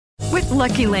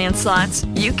Lucky Land Slots,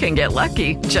 you can get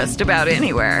lucky just about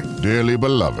anywhere. Dearly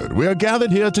beloved, we are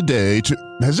gathered here today to...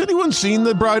 Has anyone seen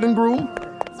the bride and groom?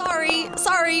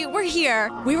 Sorry, we're here.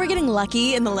 We were getting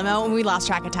lucky in the limo and we lost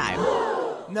track of time.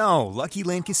 No, Lucky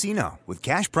Land Casino, with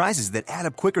cash prizes that add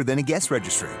up quicker than a guest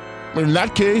registry. In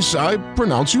that case, I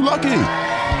pronounce you lucky.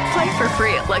 Play for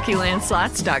free at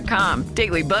LuckyLandSlots.com.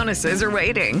 Daily bonuses are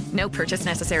waiting. No purchase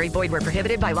necessary. Void where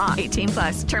prohibited by law.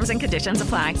 18+. Terms and conditions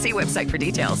apply. See website for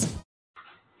details.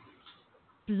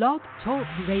 Blog Talk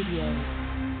Radio.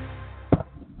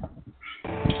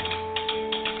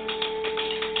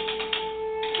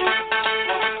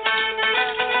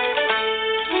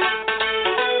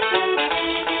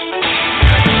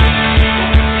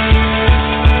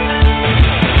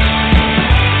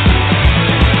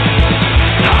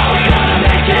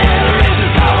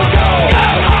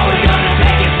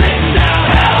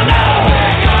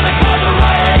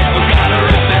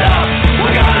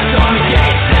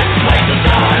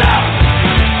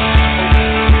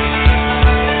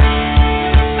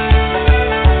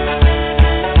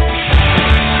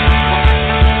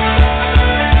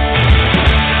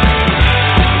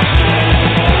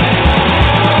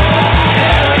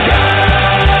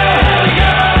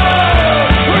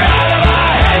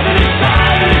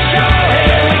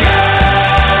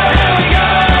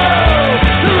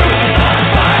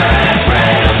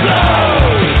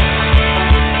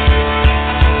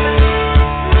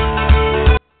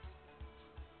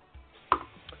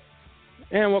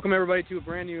 Welcome, everybody, to a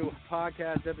brand new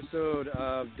podcast episode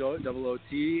of Double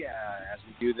OT. As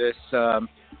we do this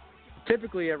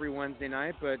typically every Wednesday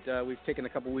night, but we've taken a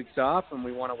couple weeks off, and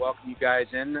we want to welcome you guys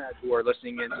in who are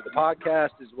listening into the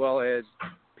podcast, as well as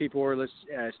people who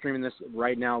are streaming this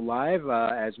right now live.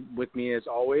 As with me, as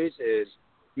always, is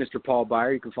Mr. Paul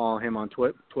Byer. You can follow him on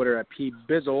Twitter at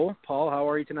pbizzle. Paul, how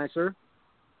are you tonight, sir?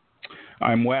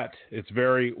 I'm wet. It's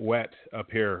very wet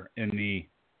up here in the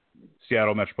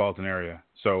Seattle metropolitan area.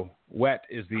 So wet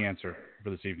is the answer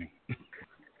for this evening.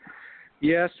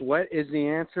 Yes, wet is the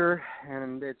answer,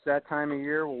 and it's that time of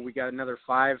year where we got another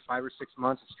five or 6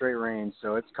 months of straight rain,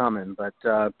 so it's coming. But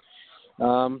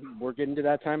we're getting to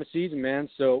that time of season, man.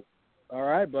 So, all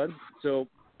right, bud. So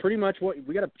pretty much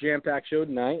we got a jam-packed show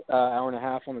tonight, hour and a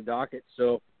half on the docket.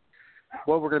 So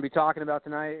what we're going to be talking about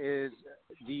tonight is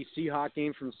the Seahawks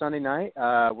game from Sunday night.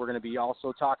 We're going to be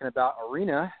also talking about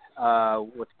Arena,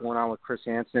 what's going on with Chris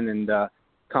Hansen and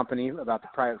company about the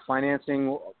private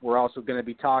financing. We're also going to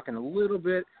be talking a little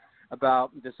bit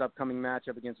about this upcoming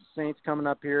matchup against the Saints coming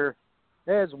up here,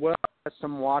 as well as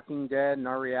some Walking Dead and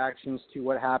our reactions to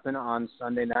what happened on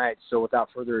Sunday night. So without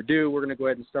further ado, we're going to go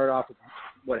ahead and start off with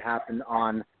what happened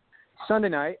on Sunday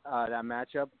night, that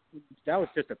matchup. That was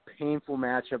just a painful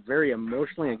matchup, very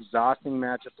emotionally exhausting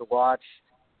matchup to watch.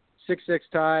 6-6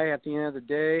 tie at the end of the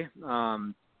day.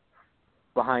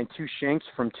 Behind two shanks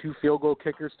from two field goal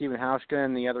kickers, Stephen Hauschka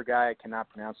and the other guy, I cannot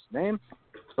pronounce his name.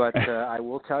 But I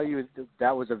will tell you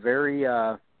that was a very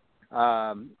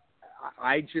I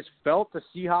just felt the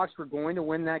Seahawks were going to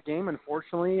win that game.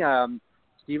 Unfortunately,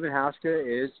 Stephen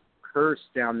Hauschka is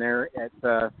cursed down there at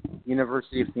the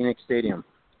University of Phoenix Stadium.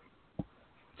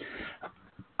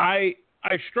 I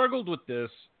struggled with this,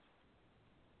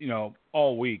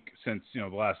 all week since, the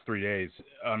last 3 days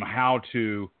on how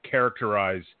to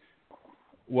characterize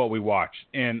what we watched.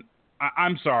 And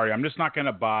I'm sorry, I'm just not going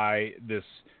to buy this.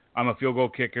 I'm a field goal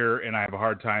kicker and I have a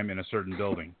hard time in a certain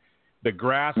building. The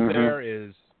grass there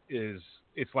is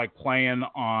it's like playing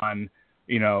on,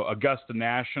 Augusta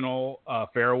National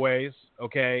fairways.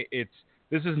 Okay.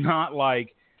 This is not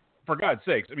like, for God's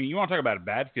sakes. I mean, you want to talk about a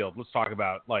bad field. Let's talk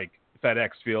about like FedEx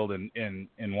Field in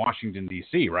Washington,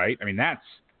 D.C., right? I mean, that's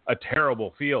a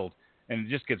terrible field, and it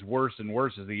just gets worse and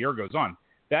worse as the year goes on.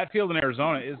 That field in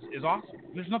Arizona is awesome.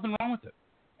 There's nothing wrong with it.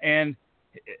 And,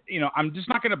 I'm just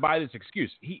not going to buy this excuse.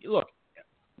 Look,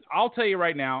 I'll tell you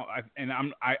right now,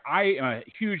 I am a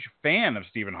huge fan of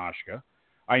Stephen Hauschka.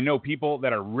 I know people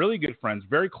that are really good friends,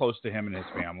 very close to him and his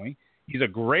family. He's a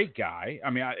great guy. I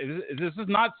mean, this is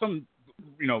not some,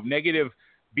 negative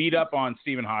beat up on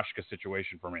Stephen Hauschka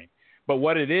situation for me. But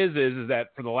what it is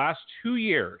that for the last 2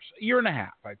 years, year and a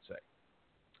half, I'd say,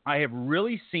 I have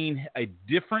really seen a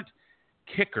different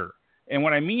kicker. And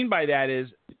what I mean by that is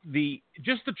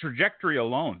just the trajectory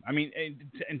alone. I mean,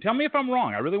 and tell me if I'm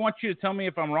wrong. I really want you to tell me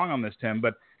if I'm wrong on this, Tim.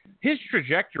 But his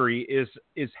trajectory is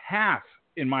half,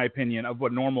 in my opinion, of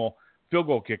what normal field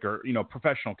goal kicker,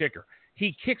 professional kicker.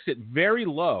 He kicks it very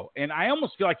low, and I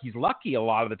almost feel like he's lucky a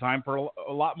lot of the time for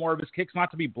a lot more of his kicks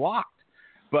not to be blocked.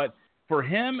 But for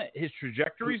him, his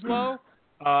trajectory's low.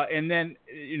 And then,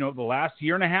 the last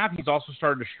year and a half, he's also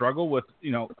started to struggle with,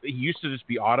 he used to just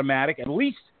be automatic, at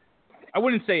least I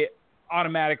wouldn't say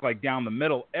automatic like down the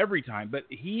middle every time, but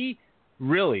he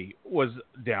really was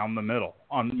down the middle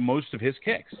on most of his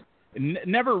kicks.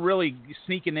 Never really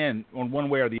sneaking in on one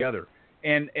way or the other.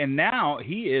 And now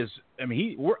he is. I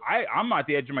mean, I'm at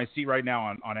the edge of my seat right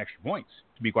now on extra points,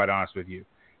 to be quite honest with you.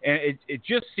 And it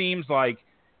just seems like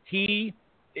he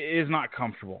is not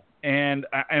comfortable. And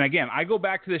again, I go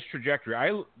back to this trajectory.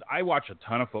 I watch a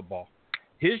ton of football.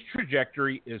 His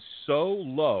trajectory is so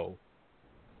low.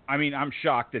 I mean, I'm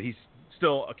shocked that he's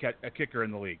still a kicker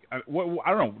in the league. I don't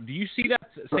know. Do you see that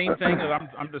same thing that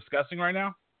I'm discussing right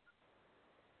now?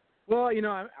 Well,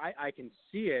 I can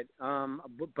see it,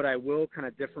 but I will kind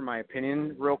of differ my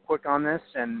opinion real quick on this.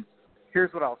 And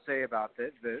here's what I'll say about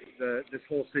this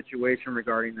whole situation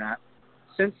regarding that.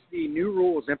 Since the new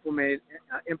rule was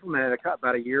implemented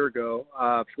about a year ago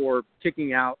for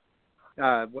kicking out,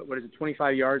 what is it,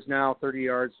 25 yards now, 30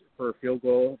 yards for a field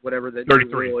goal, whatever the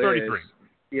 33, rule 33. is.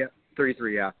 Yeah,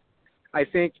 33, yeah. I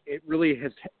think it really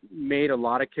has made a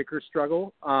lot of kickers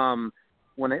struggle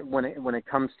when it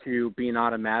comes to being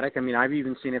automatic. I mean, I've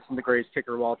even seen it from the greatest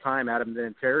kicker of all time, Adam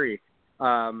Vinatieri.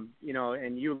 And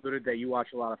you alluded that you watch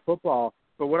a lot of football.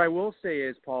 But what I will say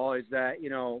is, Paul, is that,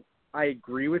 I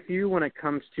agree with you when it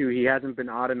comes to he hasn't been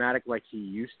automatic like he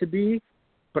used to be.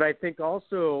 But I think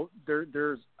also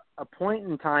there's a point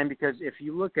in time, because if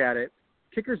you look at it,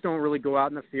 kickers don't really go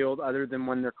out in the field other than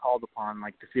when they're called upon,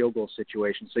 like the field goal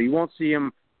situation. So you won't see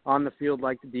them on the field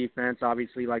like the defense,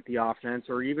 obviously like the offense,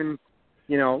 or even,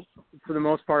 for the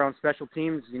most part on special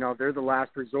teams, they're the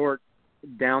last resort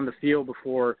down the field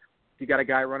before you got a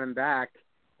guy running back.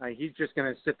 He's just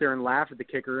going to sit there and laugh at the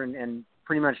kicker and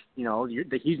pretty much,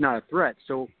 he's not a threat.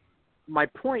 So my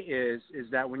point is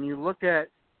that when you look at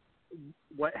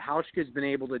what Hauschka's been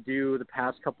able to do the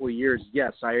past couple of years,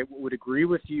 yes, I would agree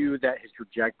with you that his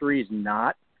trajectory is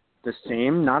not the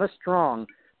same, not as strong,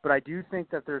 but I do think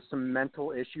that there's some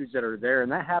mental issues that are there,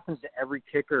 and that happens to every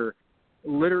kicker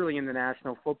literally in the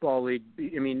National Football League.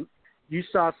 I mean, you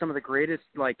saw some of the greatest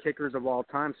kickers of all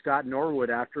time, Scott Norwood,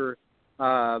 after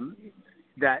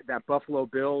that Buffalo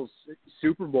Bills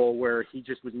Super Bowl, where he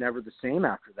just was never the same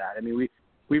after that. I mean,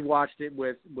 we've watched it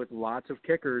with lots of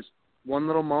kickers. One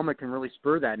little moment can really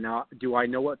spur that. Now, do I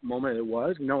know what moment it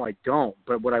was? No, I don't.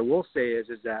 But what I will say is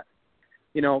that,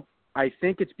 I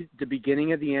think it's the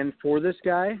beginning of the end for this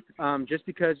guy, just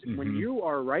because when you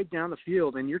are right down the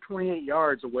field and you're 28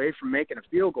 yards away from making a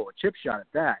field goal, a chip shot at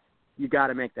that, you got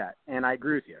to make that. And I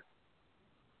agree with you.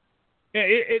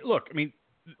 Yeah, look, I mean,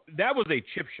 that was a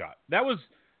chip shot.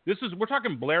 We're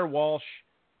talking Blair Walsh,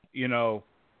 NFC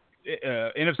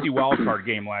wildcard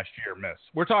game last year miss.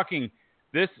 We're talking,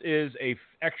 this is it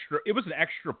was an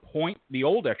extra point, the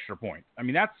old extra point. I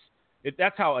mean,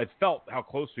 that's how it felt, how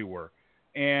close we were.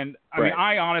 And I mean,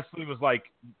 I honestly was like,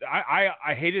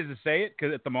 I hated to say it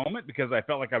at the moment, because I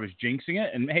felt like I was jinxing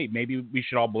it. And hey, maybe we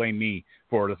should all blame me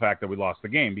for the fact that we lost the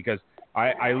game, because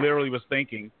I literally was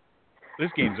thinking, this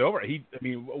game's over.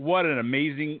 What an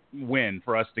amazing win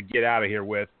for us to get out of here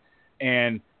with.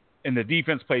 And the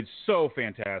defense played so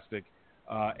fantastic.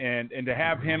 And to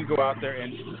have him go out there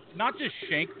and not just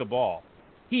shank the ball,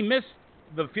 he missed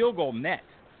the field goal net.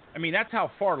 I mean, that's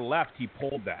how far left he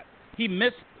pulled that. He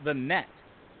missed the net.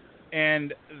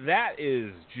 And that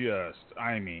is just,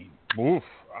 oof.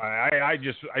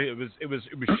 It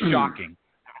was shocking.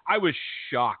 I was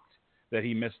shocked that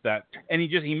he missed that, and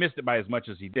he missed it by as much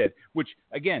as he did, which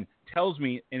again tells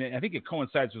me, and I think it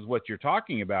coincides with what you're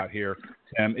talking about here,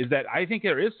 Tim, is that I think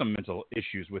there is some mental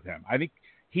issues with him. I think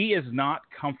he is not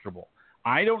comfortable.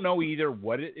 I don't know either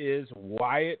what it is,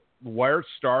 where it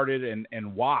started,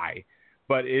 and why,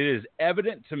 but it is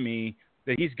evident to me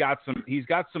that he's got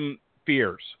some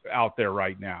fears out there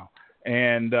right now.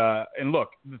 And look,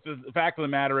 the fact of the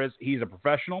matter is, he's a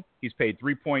professional. He's paid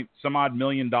 $3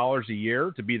 million a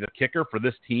year to be the kicker for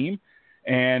this team.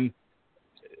 And,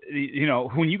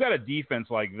 when you got a defense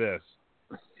like this,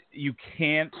 you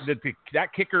can't,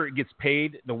 that kicker gets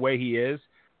paid the way he is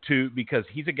because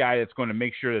he's a guy that's going to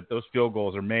make sure that those field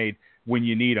goals are made when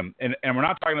you need them. And we're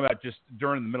not talking about just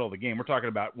during the middle of the game. We're talking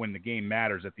about when the game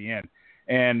matters at the end.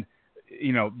 And,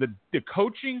 the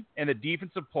coaching and the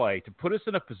defensive play to put us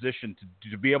in a position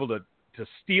to be able to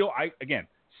steal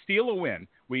a win.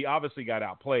 We obviously got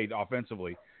outplayed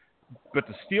offensively, but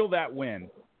to steal that win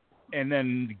and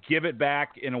then give it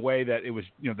back in a way that it was,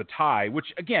 the tie, which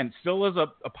again still is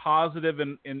a positive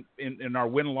in our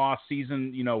win-loss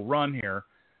season, run here.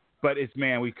 But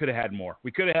we could have had more.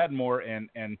 We could have had more, and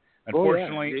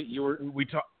unfortunately,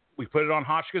 we put it on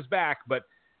Hauschka's back, but.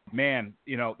 Man,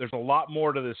 there's a lot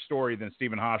more to this story than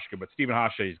Stephen Hauschka, but Stephen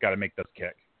Hauschka, he's got to make this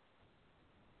kick.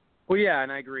 Well, yeah,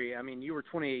 and I agree. I mean, you were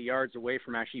 28 yards away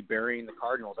from actually burying the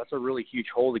Cardinals. That's a really huge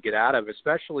hole to get out of,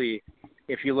 especially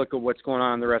if you look at what's going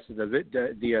on in the rest of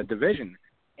the division.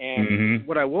 And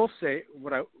what I will say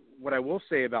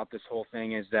about this whole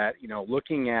thing is that,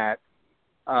 looking at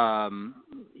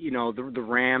the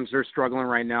Rams, they're struggling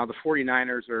right now. The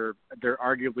 49ers they're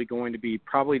arguably going to be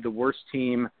probably the worst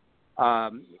team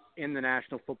in the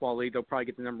National Football League. They'll probably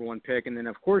get the number 1 pick. And then,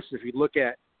 of course, if you look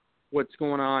at what's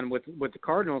going on with the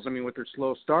Cardinals, I mean, with their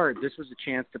slow start, this was a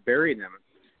chance to bury them.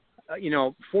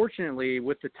 Fortunately,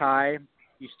 with the tie,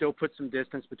 you still put some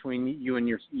distance between you and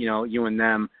you and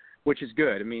them, which is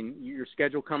good. I mean, your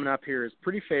schedule coming up here is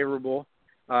pretty favorable.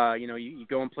 You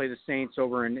go and play the Saints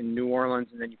over in New Orleans,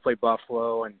 and then you play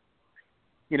Buffalo, and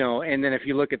then if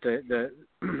you look at the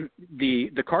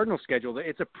Cardinals schedule,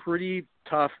 it's a pretty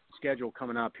tough schedule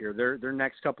coming up here. Their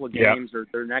next couple of games or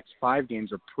their next 5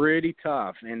 games are pretty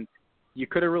tough, and you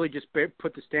could have really just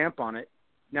put the stamp on it.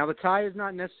 Now, the tie is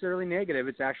not necessarily negative.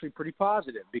 It's actually pretty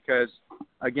positive because,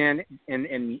 again,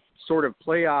 in sort of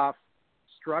playoff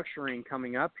structuring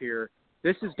coming up here,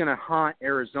 this is going to haunt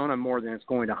Arizona more than it's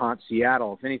going to haunt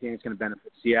Seattle. If anything, it's going to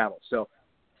benefit Seattle. So,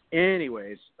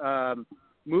 anyways,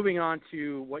 moving on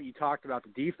to what you talked about,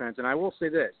 the defense, and I will say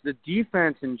this. The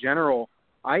defense in general,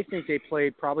 I think they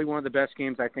played probably one of the best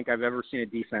games I think I've ever seen a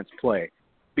defense play.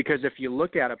 Because if you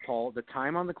look at it, Paul, the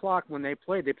time on the clock when they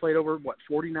played over,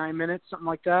 49 minutes, something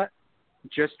like that,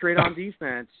 just straight on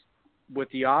defense with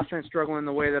the offense struggling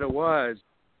the way that it was.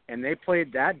 And they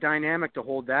played that dynamic to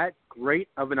hold that great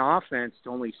of an offense to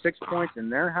only 6 points in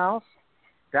their house.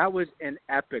 That was an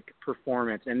epic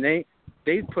performance. And they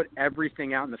put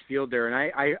everything out in the field there.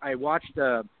 And I watched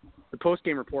the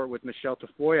post-game report with Michelle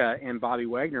Tafoya and Bobby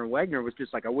Wagner. And Wagner was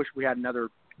just like, I wish we had another,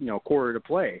 quarter to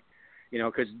play,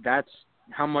 because that's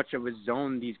how much of a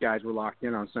zone these guys were locked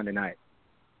in on Sunday night.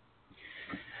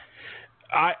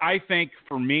 I think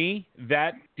for me,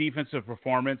 that defensive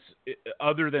performance,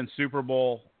 other than Super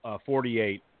Bowl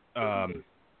 48,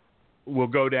 will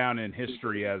go down in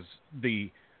history as the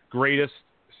greatest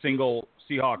single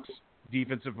Seahawks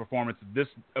defensive performance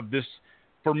of this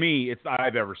for me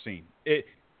I've ever seen.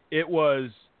 It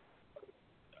was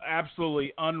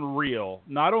absolutely unreal.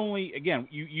 Not only, again,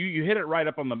 you hit it right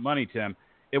up on the money, Tim.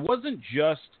 It wasn't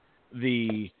just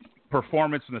the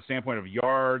performance from the standpoint of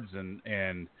yards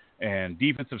and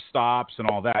defensive stops and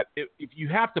all that. If you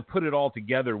have to put it all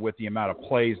together with the amount of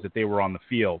plays that they were on the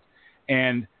field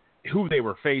and who they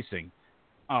were facing,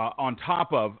 on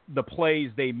top of the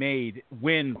plays they made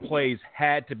when plays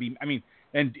had to be – I mean,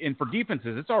 and for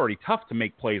defenses, it's already tough to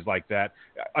make plays like that.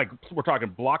 Like we're talking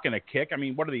blocking a kick. I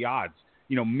mean, what are the odds?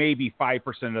 Maybe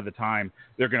 5% of the time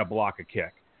they're going to block a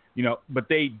kick. But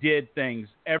they did things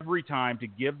every time to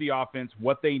give the offense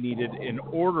what they needed in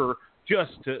order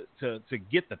just to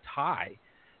get the tie.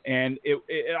 And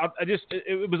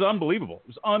it was unbelievable. It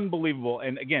was unbelievable.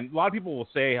 And again, a lot of people will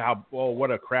say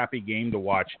what a crappy game to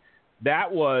watch.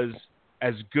 That was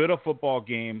as good a football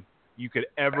game you could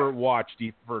ever watch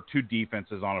for 2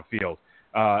 defenses on a field.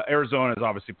 Arizona has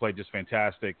obviously played just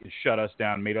fantastic. It shut us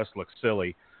down, made us look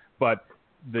silly. But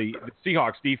the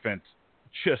Seahawks defense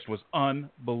just was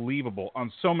unbelievable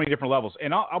on so many different levels.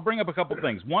 And I'll bring up a couple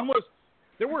things. One was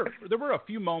there were a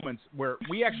few moments where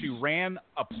we actually ran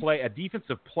a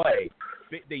defensive play.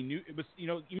 They knew it was,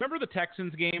 you remember the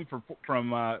Texans game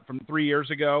from 3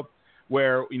 years ago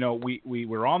where, we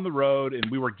were on the road and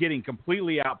we were getting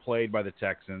completely outplayed by the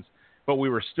Texans, but we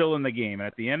were still in the game. And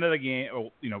at the end of the game,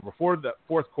 before the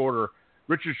fourth quarter,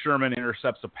 Richard Sherman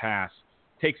intercepts a pass,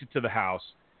 takes it to the house,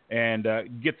 and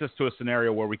gets us to a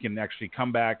scenario where we can actually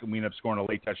come back and we end up scoring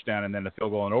a late touchdown and then a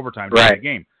field goal in overtime to win the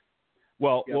game.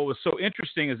 Well, What was so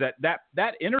interesting is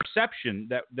that interception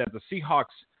that the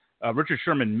Seahawks, Richard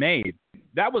Sherman made,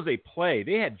 that was a play.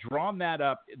 They had drawn that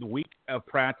up the week of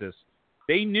practice.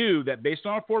 They knew that based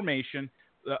on a formation,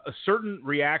 a certain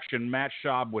reaction Matt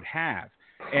Schaub would have.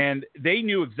 And they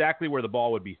knew exactly where the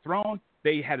ball would be thrown.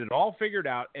 They had it all figured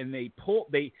out, and they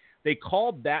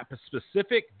called that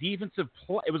specific defensive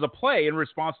play. It was a play in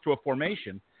response to a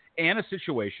formation and a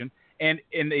situation, and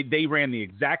they ran the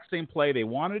exact same play they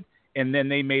wanted, and then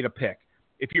they made a pick.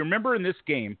 If you remember in this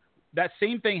game, that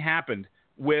same thing happened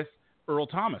with Earl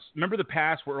Thomas. Remember the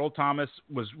pass where Earl Thomas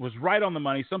was right on the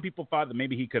money? Some people thought that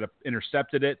maybe he could have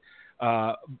intercepted it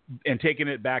and taken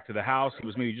it back to the house. He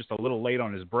was maybe just a little late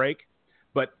on his break.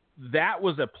 But that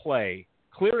was a play,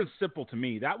 clear and simple to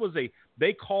me.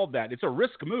 They called that. It's a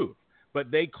risk move,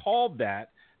 but they called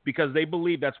that because they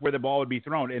believed that's where the ball would be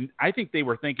thrown. And I think they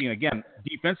were thinking, again,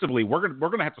 defensively, we're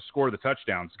going to have to score the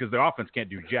touchdowns because the offense can't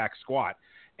do jack squat.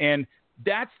 And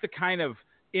that's the kind of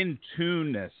in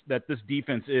tuneness that this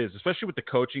defense is, especially with the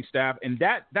coaching staff, and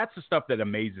that's the stuff that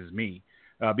amazes me.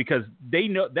 Because they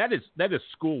know that is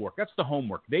schoolwork. That's the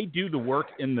homework. They do the work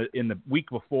in the week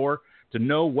before to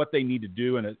know what they need to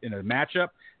do in a matchup.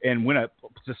 And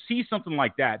to see something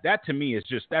like that to me is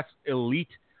that's elite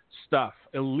stuff.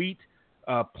 Elite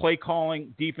play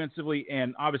calling defensively,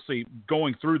 and obviously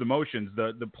going through the motions.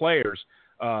 The players,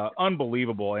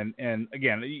 unbelievable. And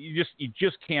again, you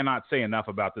just cannot say enough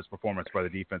about this performance by the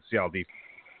defense, Seattle defense.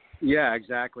 Yeah,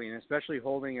 exactly, and especially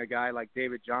holding a guy like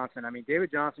David Johnson. I mean,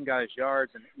 David Johnson got his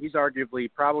yards, and he's arguably,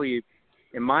 probably,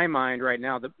 in my mind right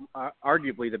now,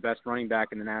 arguably the best running back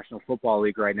in the National Football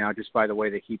League right now, just by the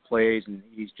way that he plays. And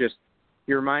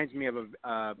he reminds me of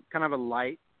a kind of a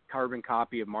light carbon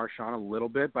copy of Marshawn a little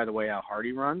bit by the way how hard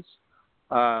he runs.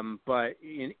 But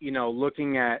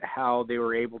looking at how they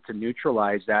were able to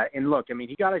neutralize that, and look, I mean,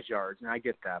 he got his yards, and I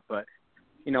get that, but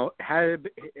had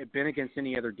it been against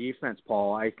any other defense,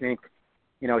 Paul, I think,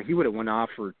 he would have went off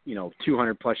for,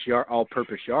 200 plus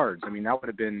all-purpose yards. I mean, that would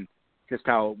have been just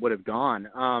how it would have gone.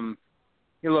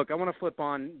 Look, I want to flip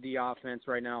on the offense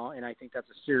right now, and I think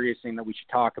that's a serious thing that we should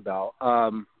talk about.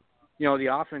 The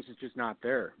offense is just not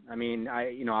there. I mean,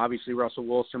 obviously Russell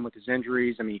Wilson with his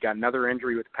injuries. I mean, he got another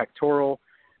injury with pectoral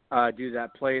due to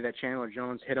that play that Chandler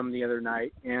Jones hit him the other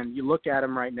night. And you look at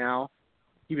him right now,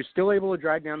 he was still able to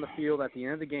drive down the field at the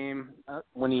end of the game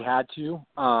when he had to.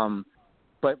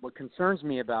 But what concerns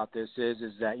me about this is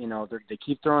that, they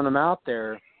keep throwing him out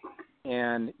there,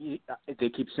 and they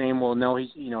keep saying, well, no, he's,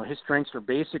 his strengths are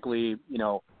basically,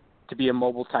 to be a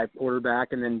mobile type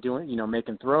quarterback and then doing,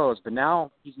 making throws. But now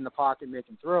he's in the pocket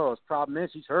making throws. Problem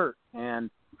is he's hurt. And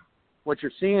what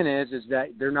you're seeing is that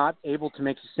they're not able to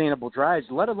make sustainable drives,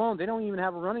 let alone they don't even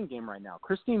have a running game right now.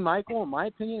 Christine Michael, in my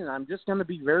opinion, and I'm just going to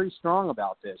be very strong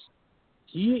about this,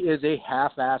 he is a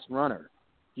half-ass runner.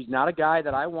 He's not a guy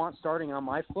that I want starting on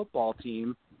my football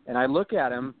team. And I look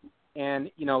at him,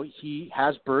 and, he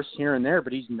has bursts here and there,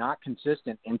 but he's not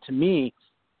consistent. And to me,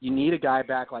 you need a guy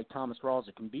back like Thomas Rawls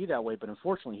that can be that way, but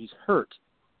unfortunately he's hurt.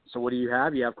 So what do you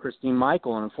have? You have Christine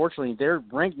Michael, and unfortunately they're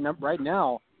ranked right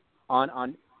now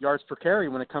on yards per carry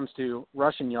when it comes to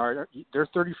rushing yard. They're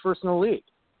 31st in the league.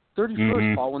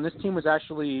 31st, Paul, when this team was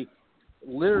actually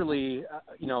literally,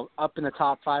 up in the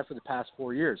top 5 for the past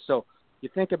 4 years. So you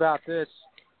think about this,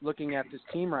 looking at this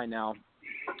team right now,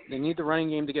 they need the running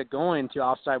game to get going to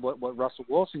offside what Russell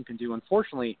Wilson can do.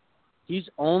 Unfortunately, he's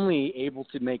only able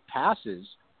to make passes.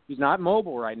 He's not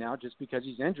mobile right now just because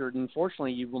he's injured. And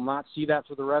unfortunately, you will not see that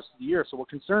for the rest of the year. So what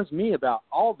concerns me about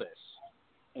all this,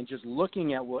 and just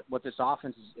looking at what this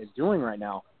offense is doing right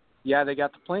now, yeah, they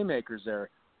got the playmakers there,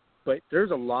 but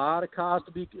there's a lot of cause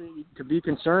to be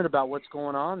concerned about what's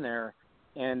going on there,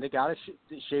 and they got to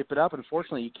shape it up.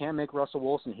 Unfortunately, you can't make Russell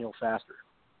Wilson heal faster.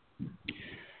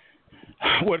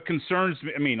 What concerns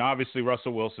me, I mean, obviously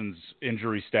Russell Wilson's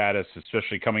injury status,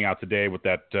 especially coming out today with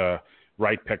that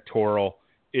right pectoral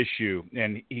issue.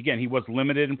 And again, he was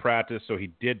limited in practice, so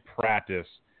he did practice,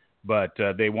 but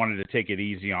they wanted to take it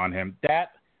easy on him.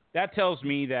 That tells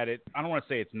me that I don't want to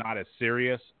say it's not as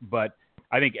serious, but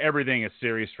I think everything is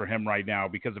serious for him right now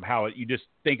because of how you just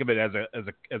think of it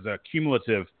as a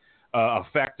cumulative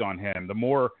effect on him. The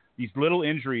more these little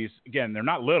injuries, again, they're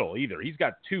not little either. He's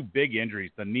got 2 big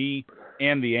injuries, the knee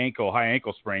and the high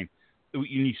ankle sprain. And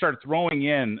you start throwing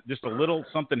in just a little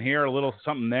something here, a little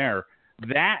something there,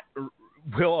 that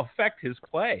will affect his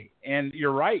play. And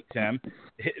you're right, Tim.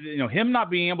 Him not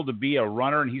being able to be a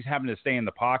runner and he's having to stay in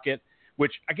the pocket,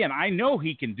 which, again, I know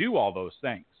he can do all those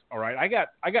things, all right?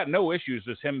 I got no issues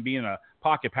with him being a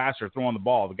pocket passer throwing the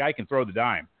ball. The guy can throw the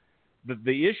dime.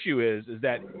 The issue is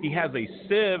that he has a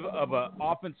sieve of an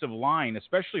offensive line,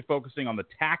 especially focusing on the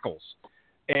tackles.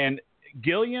 And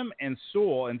Gilliam and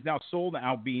Sewell, and now Sewell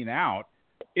now being out,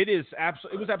 it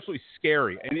was absolutely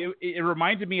scary. And it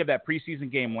reminded me of that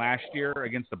preseason game last year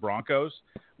against the Broncos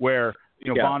where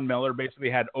Von Miller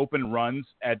basically had open runs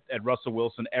at Russell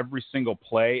Wilson every single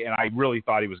play, and I really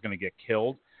thought he was going to get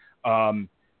killed.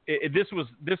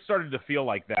 This started to feel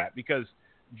like that because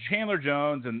Chandler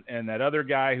Jones and that other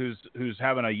guy who's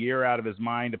having a year out of his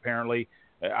mind apparently,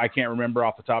 I can't remember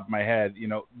off the top of my head.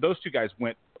 Those 2 guys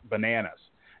went bananas,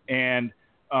 and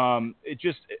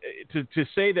to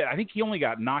say that I think he only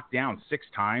got knocked down 6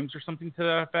 times or something to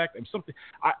that effect.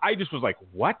 I just was like,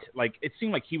 what? Like it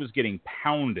seemed like he was getting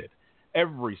pounded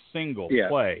every single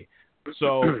play.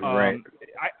 So, right.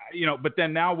 But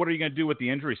then now what are you going to do with the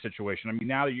injury situation? I mean,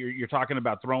 now you're talking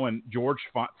about throwing George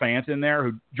Fant in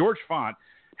there. George Fant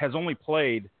has only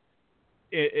played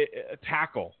a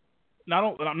tackle.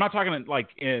 I'm not talking like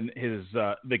in his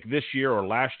like this year or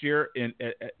last year in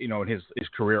his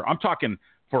career. I'm talking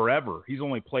forever. He's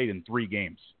only played in 3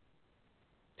 games.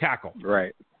 Tackle.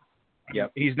 Right.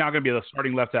 Yep. He's now going to be the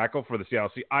starting left tackle for the Seattle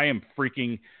Seahawks. I am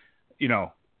freaking,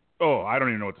 I don't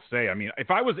even know what to say. I mean,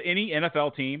 if I was any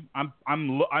NFL team, I'm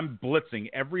blitzing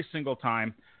every single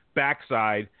time,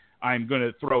 backside. I'm going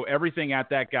to throw everything at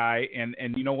that guy, and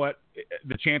you know what?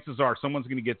 The chances are someone's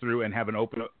going to get through and have an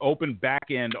open back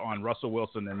end on Russell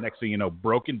Wilson, and next thing you know,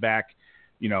 broken back,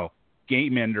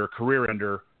 game ender, career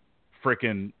ender,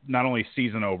 freaking not only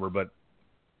season over, but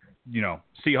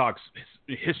Seahawks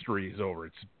history is over.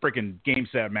 It's freaking game,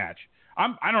 set, match.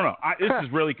 I don't know. This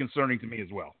is really concerning to me as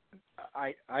well.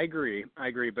 I agree,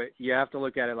 but you have to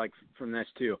look at it like from this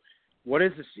too. What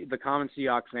is the common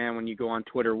Seahawks fan when you go on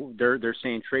Twitter? They're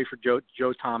saying trade for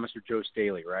Joe Thomas or Joe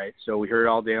Staley, right? So we heard it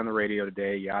all day on the radio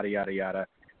today, yada yada yada.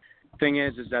 Thing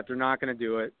is that they're not going to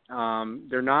do it.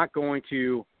 They're not going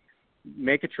to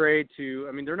make a trade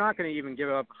they're not going to even give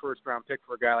up a first-round pick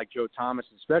for a guy like Joe Thomas,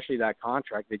 especially that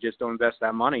contract. They just don't invest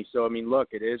that money. So, look,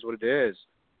 it is what it is.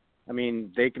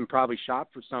 They can probably shop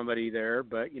for somebody there,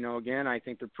 but, again, I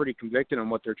think they're pretty convicted on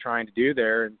what they're trying to do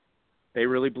there, and they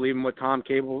really believe in what Tom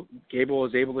Cable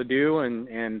is able to do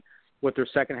and with their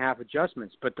second-half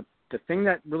adjustments. But the thing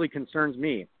that really concerns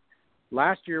me,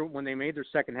 last year when they made their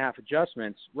second-half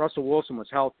adjustments, Russell Wilson was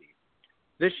healthy.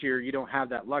 This year, you don't have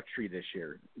that luxury this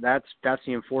year. That's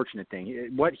the unfortunate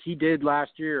thing. What he did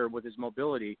last year with his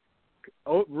mobility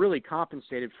really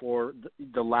compensated for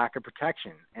the lack of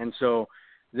protection. And so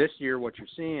this year, what you're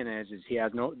seeing is he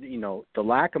has the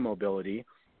lack of mobility,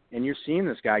 and you're seeing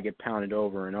this guy get pounded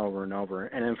over and over and over.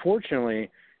 And unfortunately,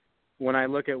 when I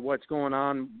look at what's going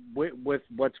on with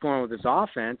what's going on with his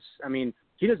offense,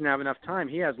 he doesn't have enough time.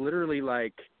 He has literally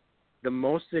the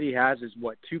most that he has is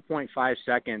 2.5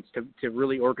 seconds to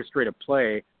really orchestrate a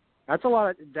play. That's a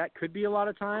lot. That could be a lot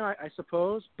of time, I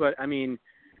suppose. But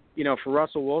for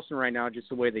Russell Wilson right now, just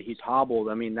the way that he's hobbled,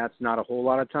 that's not a whole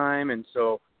lot of time. And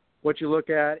so what you look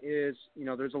at is,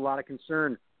 there's a lot of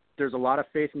concern. There's a lot of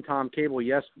faith in Tom Cable.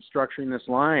 Yes, structuring this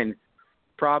line.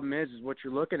 Problem is what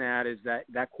you're looking at is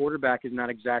that quarterback is not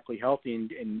exactly healthy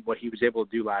in what he was able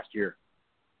to do last year.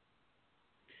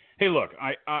 Hey, look,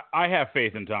 I have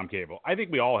faith in Tom Cable. I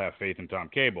think we all have faith in Tom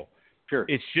Cable. Sure.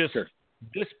 It's just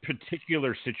this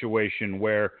particular situation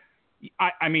where,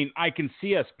 I can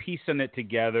see us piecing it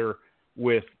together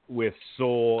with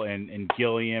Sewell and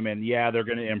Gilliam, and they're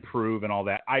going to improve and all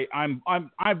that. I'm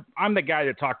the guy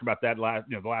that talked about that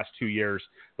the last 2 years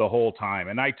the whole time,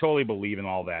 and I totally believe in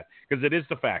all that because it is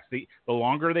the facts. The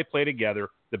longer they play together,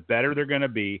 the better they're going to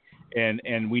be,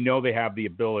 and we know they have the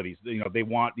abilities. They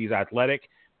want these athletic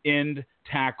end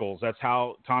tackles. That's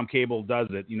how Tom Cable does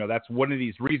it. That's one of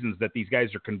these reasons that these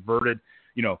guys are converted.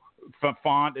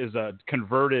 Font is a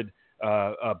converted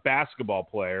a basketball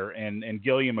player, and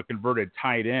Gilliam a converted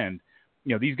tight end.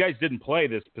 These guys didn't play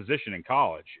this position in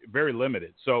college, very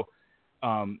limited. So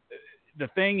the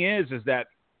thing is that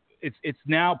it's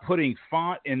now putting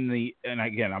Font and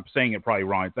again, I'm saying it probably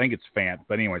wrong. I think it's Fant,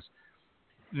 but anyways,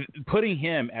 putting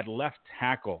him at left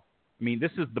tackle.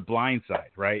 This is the blind side,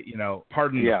 right?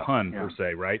 Pardon the pun per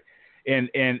se, right? And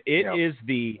it's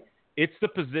the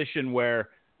position where,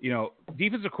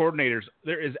 defensive coordinators,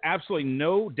 there is absolutely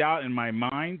no doubt in my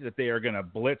mind that they are going to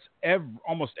blitz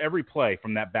almost every play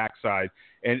from that backside,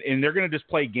 and they're going to just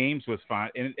play games with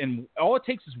Font. And all it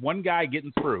takes is one guy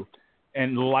getting through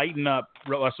and lighten up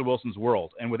Russell Wilson's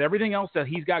world. And with everything else that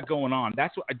he's got going on,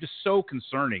 that's just so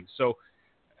concerning. So,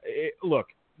 look,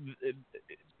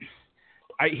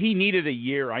 he needed a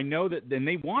year. I know that, and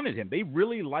they wanted him. They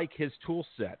really like his skill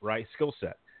set.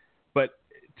 But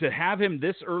to have him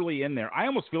this early in there, I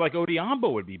almost feel like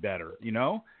Odiombo would be better,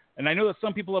 And I know that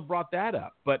some people have brought that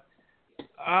up, but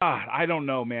I don't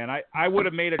know, man. I would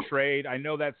have made a trade. I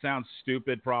know that sounds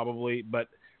stupid probably, but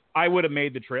I would have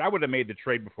made the trade. I would have made the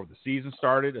trade before the season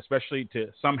started, especially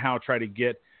to somehow try to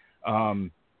get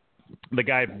the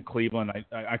guy from Cleveland.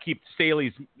 I keep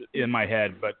Staley's in my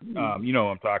head, but you know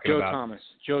what I'm talking about.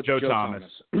 Joe Thomas.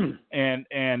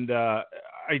 and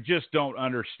I just don't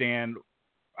understand.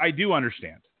 I do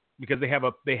understand because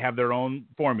they have their own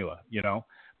formula,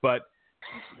 But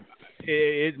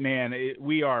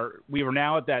we are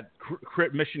now at that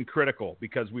mission critical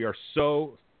because we are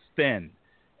so thin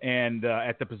and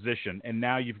at the position, and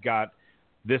now you've got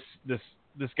this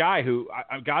guy who,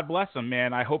 God bless him,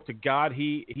 man. I hope to God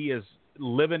he is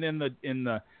living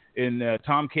in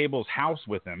Tom Cable's house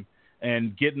with him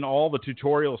and getting all the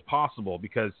tutorials possible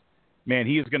because, man,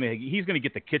 he's gonna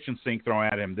get the kitchen sink thrown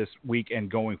at him this week and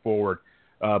going forward.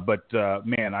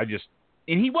 Man,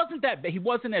 he wasn't that bad. He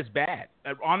wasn't as bad.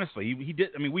 Honestly, he did.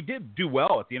 We did do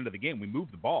well at the end of the game. We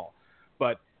moved the ball,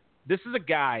 but this is a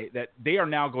guy that they are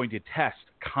now going to test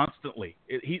constantly.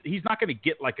 He's not going to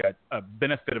get like a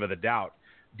benefit of the doubt.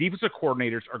 Defensive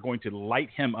coordinators are going to light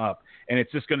him up, and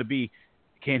it's just going to be,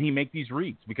 can he make these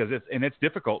reads? Because it's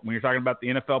difficult when you're talking about the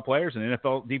NFL players and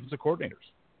NFL defensive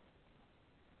coordinators.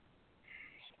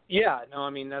 Yeah, no, I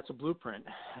mean, that's a blueprint.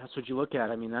 That's what you look at.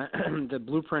 I mean, the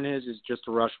blueprint is just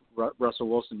a Russell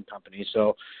Wilson company.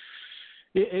 So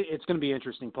it's going to be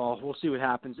interesting, Paul. We'll see what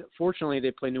happens. Fortunately,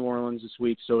 they play New Orleans this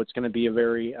week, so it's going to be a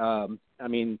very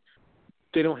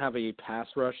they don't have a pass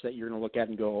rush that you're going to look at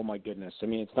and go, oh, my goodness. I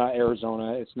mean, it's not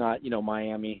Arizona. It's not,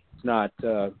 Miami. It's not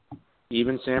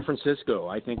even San Francisco.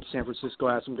 I think San Francisco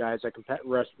has some guys that can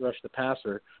rush the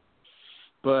passer.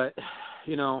 But,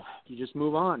 you just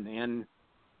move on, and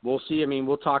we'll see. I mean,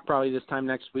 we'll talk probably this time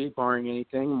next week, barring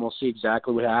anything, and we'll see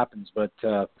exactly what happens. But,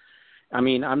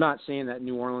 I'm not saying that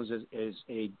New Orleans is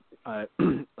a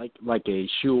like a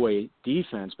shoe-away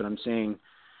defense, but I'm saying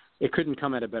it couldn't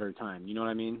come at a better time. You know what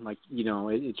I mean?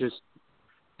 It just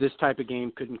this type of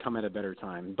game couldn't come at a better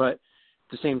time. But at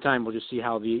the same time, we'll just see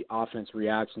how the offense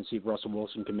reacts and see if Russell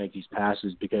Wilson can make these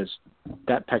passes, because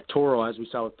that pectoral, as we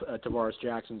saw with Tavares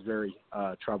Jackson, is very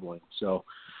troubling. So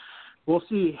we'll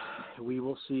see. We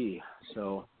will see.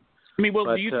 So. I mean,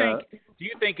 do you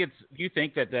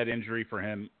think that injury for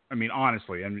him? I mean,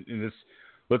 honestly,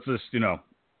 let's just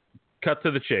cut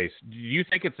to the chase. Do you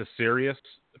think it's a serious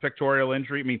pectoral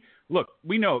injury? I mean, look,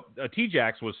 we know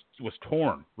T-Jax was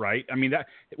torn, right? I mean,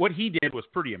 what he did was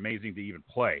pretty amazing to even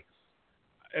play.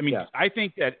 I mean, yeah. I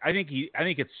think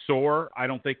it's sore. I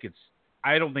don't think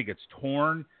it's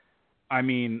torn. I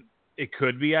mean, it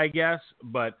could be, I guess,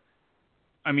 but.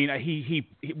 I mean,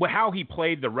 how he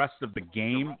played the rest of the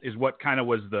game is what kind of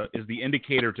is the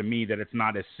indicator to me that it's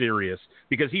not as serious,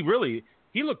 because he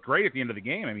looked great at the end of the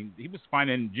game. I mean, he was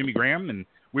finding Jimmy Graham, and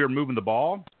we were moving the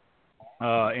ball,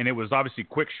 and it was obviously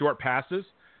quick, short passes.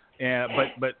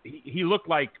 But he looked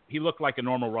like a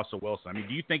normal Russell Wilson. I mean,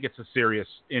 do you think it's a serious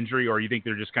injury, or you think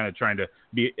they're just kind of trying to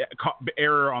be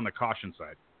error on the caution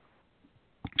side?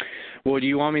 Well, do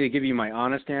you want me to give you my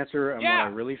honest answer on what I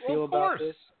really feel about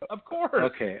this? Of course.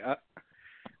 Okay.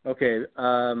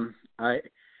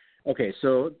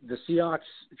 So the Seahawks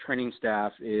training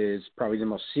staff is probably the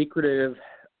most secretive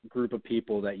group of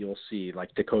people that you'll see,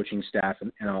 like the coaching staff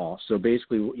and all. So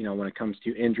basically, when it comes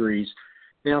to injuries,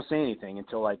 they don't say anything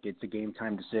until it's a game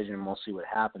time decision, and we'll see what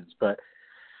happens. But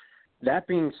that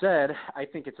being said, I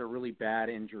think it's a really bad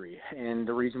injury, and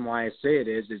the reason why I say it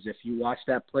is if you watch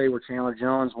that play where Chandler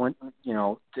Jones went,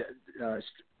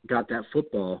 got that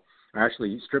football, or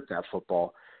actually stripped that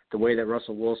football, the way that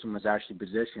Russell Wilson was actually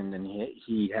positioned, and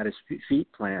he had his feet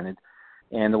planted,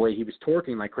 and the way he was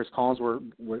torquing, like Chris Collins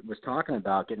was talking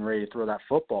about, getting ready to throw that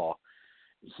football,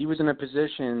 he was in a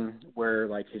position where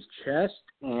his chest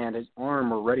and his arm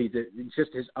were ready to,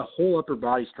 just a whole upper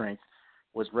body strength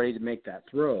was ready to make that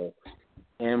throw.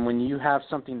 And when you have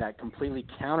something that completely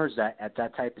counters that at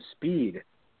that type of speed,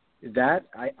 that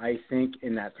I think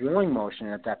in that throwing motion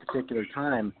at that particular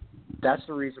time, that's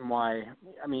the reason why,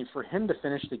 for him to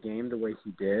finish the game the way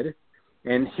he did,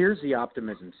 and here's the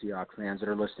optimism, Seahawks fans that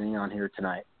are listening on here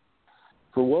tonight.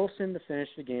 For Wilson to finish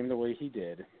the game the way he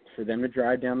did, for them to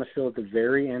drive down the field at the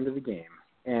very end of the game,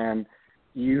 and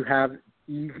you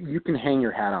can hang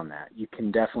your hat on that. You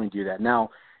can definitely do that. Now,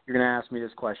 you're going to ask me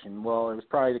this question. Well, it was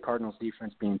probably the Cardinals'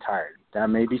 defense being tired. That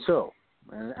may be so,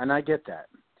 and I get that.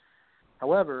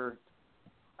 However,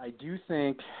 I do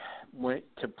think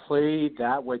to play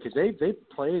that way, because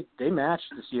they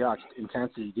matched the Seahawks'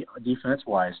 intensity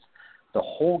defense-wise the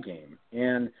whole game,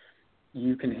 and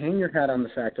you can hang your hat on the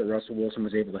fact that Russell Wilson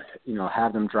was able to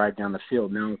have them drive down the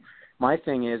field. Now, my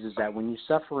thing is that when you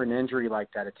suffer an injury like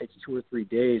that, it takes 2 or 3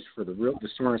 days for the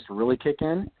soreness to really kick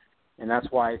in. And that's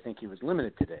why I think he was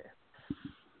limited today.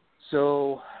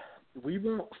 So we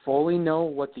won't fully know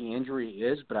what the injury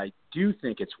is, but I do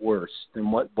think it's worse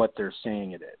than what they're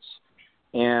saying it is.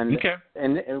 And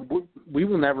we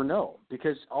will never know,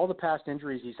 because all the past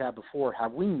injuries he's had before,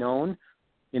 have we known,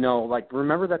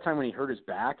 remember that time when he hurt his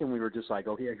back and we were just like,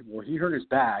 okay, well, he hurt his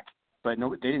back, but no,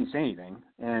 they didn't say anything.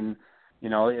 And,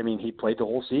 he played the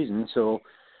whole season. So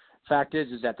fact is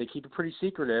that they keep it pretty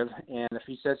secretive, and if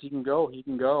he says he can go, he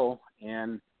can go,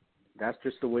 and that's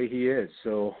just the way he is.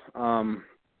 So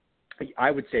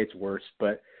I would say it's worse,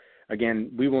 but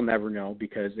again, we will never know,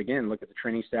 because again, look at the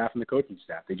training staff and the coaching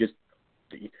staff. They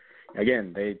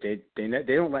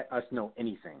don't let us know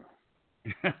anything.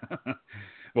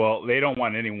 Well, they don't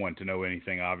want anyone to know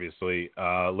anything, obviously,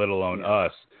 let alone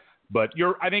us. But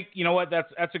I think, you know what,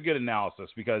 that's a good analysis,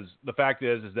 because the fact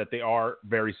is that they are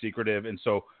very secretive. And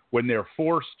so when they're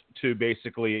forced to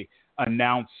basically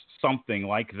announce something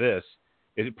like this,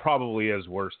 it probably is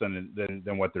worse than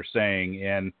what they're saying.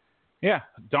 And yeah,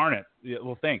 darn it. Yeah,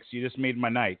 well, thanks. You just made my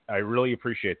night. I really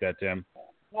appreciate that, Tim.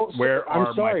 Well, so, Where are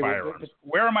my sorry, firearms?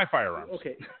 Where are my firearms?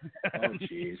 Okay. Oh,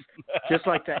 jeez. Just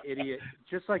like that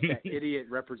idiot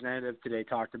representative today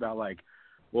talked about, like,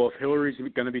 well, if Hillary's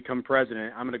going to become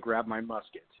president, I'm going to grab my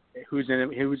musket. Who's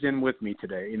in with me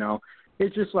today? You know,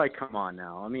 it's just like, come on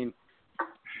now. I mean,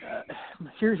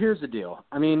 here's the deal.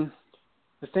 I mean,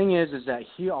 the thing is that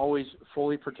he always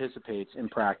fully participates in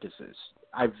practices.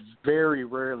 I've very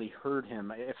rarely heard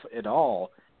him, if at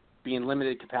all, be in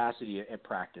limited capacity at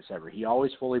practice ever. He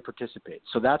always fully participates.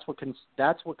 So that's what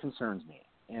concerns me.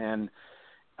 And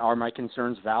are my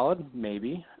concerns valid?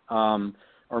 Maybe.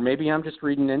 Or maybe I'm just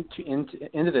reading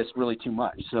into this really too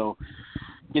much. So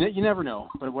you never know.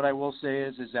 But what I will say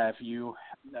is that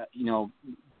if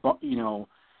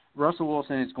Russell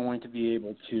Wilson is going to be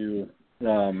able to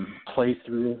play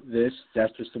through this.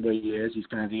 That's just the way he is. He's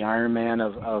kind of the Iron Man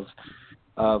of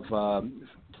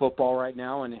football right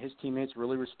now, and his teammates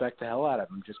really respect the hell out of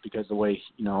him just because the way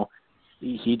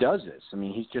he does this. I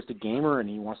mean, he's just a gamer and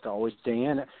he wants to always stay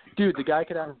in. Dude, the guy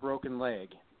could have a broken leg.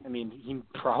 I mean, he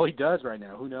probably does right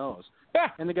now. Who knows? Yeah.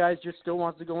 And the guy just still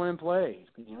wants to go in and play.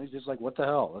 You know, he's just like, what the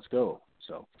hell? Let's go.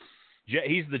 So.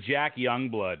 He's the Jack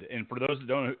Youngblood. And for those that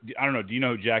don't, I don't know, do you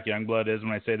know who Jack Youngblood is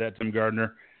when I say that, Tim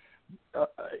Gardner?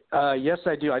 Yes,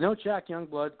 I do. I know Jack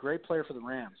Youngblood, great player for the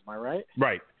Rams. Am I right?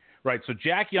 Right. So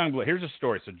Jack Youngblood, here's a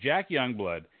story. So Jack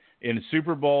Youngblood in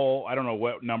Super Bowl, I don't know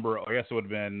what number, I guess it would have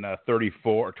been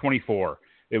 34 or 24.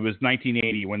 It was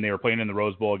 1980 when they were playing in the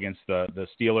Rose Bowl against the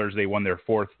Steelers. They won their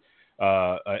fourth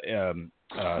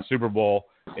Super Bowl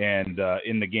and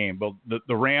in the game. But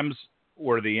the Rams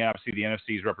were the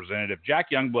NFC's representative.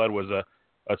 Jack Youngblood was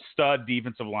a stud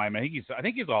defensive lineman. I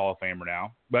think he's a Hall of Famer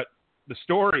now. But the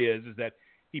story is that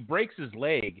he breaks his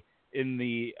leg in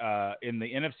the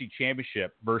NFC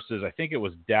Championship versus, I think it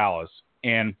was Dallas,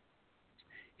 and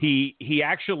he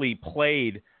actually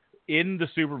played in the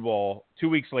Super Bowl 2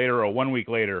 weeks later or 1 week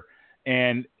later,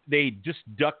 and they just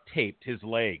duct taped his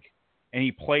leg, and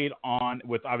he played on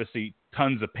with obviously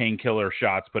tons of painkiller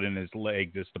shots put in his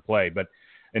leg just to play.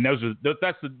 And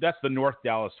that's the North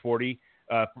Dallas 40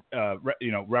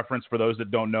 reference for those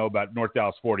that don't know about North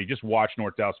Dallas 40. Just watch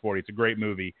North Dallas 40. It's a great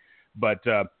movie, but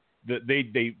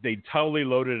they totally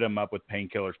loaded him up with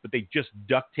painkillers, but they just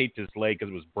duct taped his leg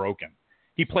because it was broken.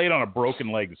 He played on a broken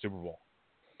leg in the Super Bowl.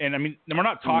 And I mean, we're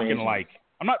not talking like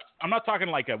I'm not talking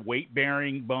like a weight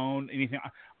bearing bone, anything.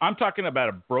 I'm talking about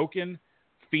a broken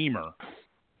femur.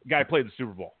 Guy played the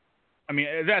Super Bowl. I mean,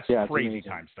 that's crazy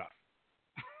time stuff.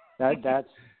 That's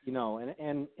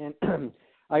and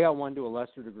I got one to a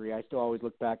lesser degree. I still always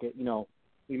look back at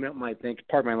we might think,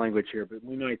 pardon my language here, but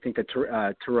we might think that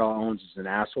Terrell Owens is an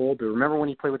asshole. But remember when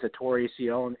he played with the torn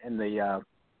ACL in the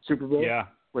Super Bowl? Yeah.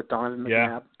 With Donovan McNabb?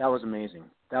 Yeah. That was amazing.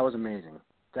 That was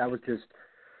just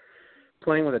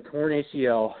playing with a torn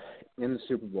ACL in the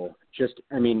Super Bowl. Just,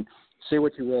 I mean, say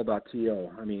what you will about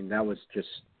T.O. I mean, that was just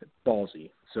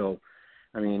ballsy. So,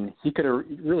 I mean, he could have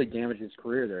really damaged his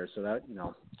career there. So that,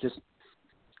 just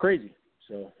crazy.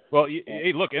 So. Well,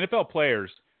 hey, look, NFL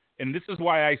players, and this is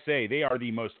why I say they are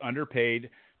the most underpaid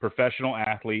professional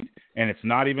athlete, and it's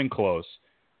not even close.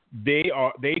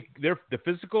 They're the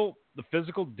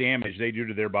physical damage they do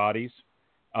to their bodies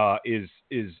is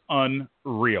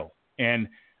unreal, and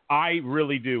I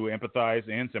really do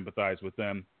empathize and sympathize with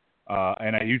them,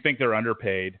 and I do think they're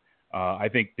underpaid. I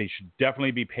think they should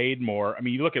definitely be paid more. I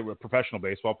mean, you look at what professional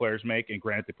baseball players make, and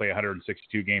granted they play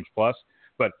 162 games plus,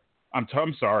 but I'm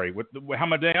sorry, with how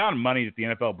much money that the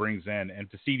NFL brings in, and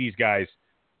to see these guys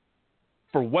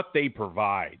for what they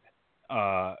provide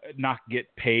not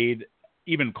get paid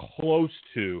even close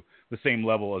to the same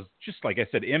level as, just like I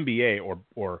said, NBA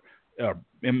or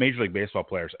Major League Baseball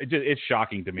players. It's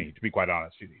shocking to me, to be quite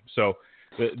honest with you. So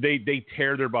they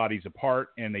tear their bodies apart,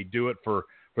 and they do it for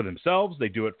themselves. They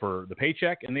do it for the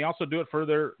paycheck, and they also do it for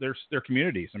their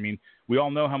communities. I mean, we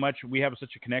all know how much we have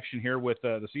such a connection here with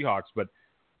the Seahawks, but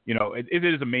it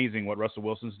is amazing what Russell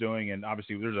Wilson's doing, and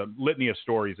obviously there's a litany of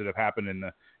stories that have happened in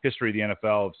the history of the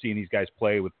NFL of seeing these guys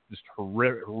play with just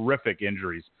horrific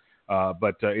injuries.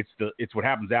 But it's what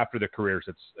happens after their careers.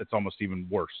 It's almost even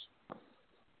worse.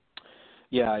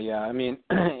 Yeah. I mean,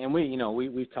 and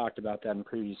we've talked about that in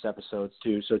previous episodes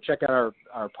too. So check out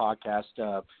our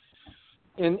podcast.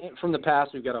 And from the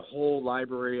past, we've got a whole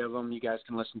library of them. You guys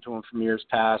can listen to them from years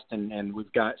past, and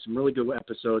we've got some really good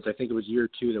episodes. I think it was year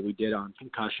 2 that we did on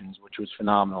concussions, which was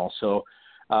phenomenal. So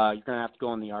You're going to have to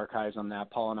go in the archives on that.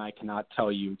 Paul and I cannot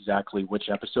tell you exactly which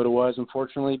episode it was,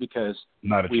 unfortunately, because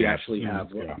we actually have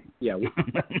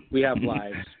we have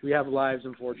lives. We have lives,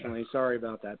 unfortunately. Sorry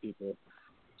about that, people.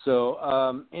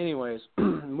 So, anyways,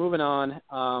 moving on.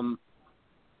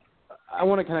 I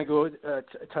want to kind of go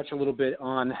touch a little bit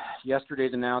on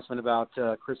yesterday's announcement about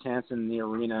Chris Hansen in the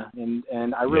arena,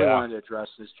 and I really wanted to address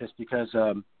this just because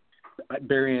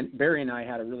Barry and I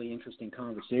had a really interesting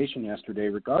conversation yesterday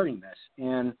regarding this,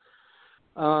 and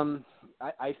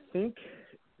I think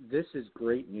this is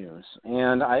great news,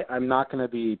 and I'm not going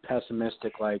to be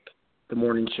pessimistic like the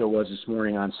morning show was this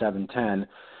morning on 710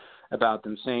 about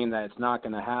them saying that it's not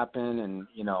going to happen, and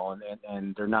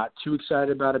and they're not too excited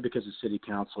about it because the city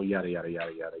council, yada yada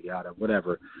yada yada yada,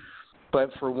 whatever. But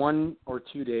for 1 or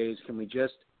 2 days, can we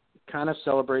just kind of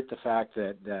celebrate the fact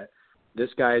that this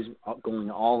guy's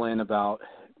going all in about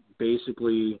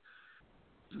basically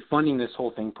funding this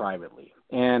whole thing privately,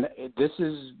 and this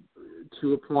is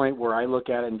to a point where I look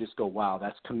at it and just go, wow,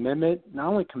 that's commitment. Not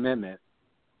only commitment,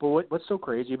 but what's so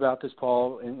crazy about this,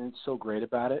 Paul, and it's so great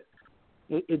about it.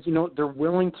 It's they're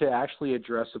willing to actually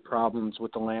address the problems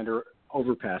with the Lander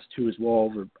overpass too as well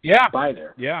by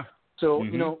there. Yeah. So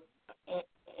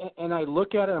and I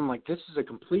look at it, I'm like, this is a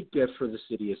complete gift for the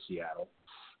city of Seattle.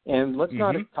 And let's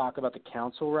not talk about the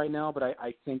council right now, but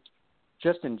I think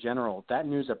just in general, that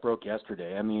news that broke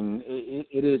yesterday, I mean,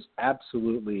 it is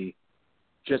absolutely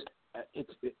just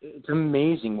it's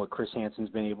amazing what Chris Hansen's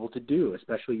been able to do,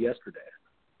 especially yesterday.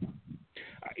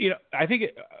 I think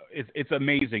it's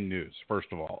amazing news, first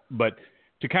of all. But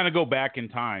to kind of go back in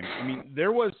time, I mean,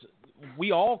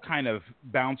 we all kind of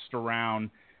bounced around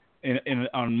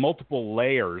on multiple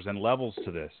layers and levels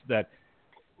to this. That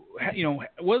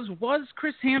was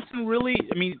Chris Hansen really?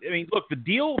 I mean, look, the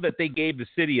deal that they gave the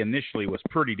city initially was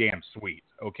pretty damn sweet.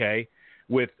 Okay.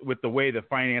 With the way the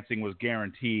financing was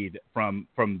guaranteed from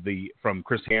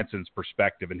Chris Hansen's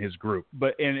perspective and his group.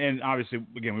 But and obviously,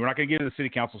 again, we're not going to get into the city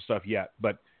council stuff yet,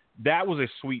 but that was a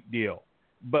sweet deal.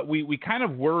 But we kind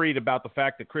of worried about the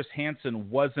fact that Chris Hansen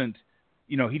wasn't,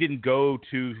 he didn't go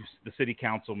to the city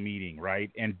council meeting,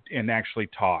 right, and actually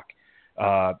talk.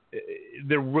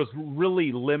 There was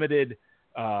really limited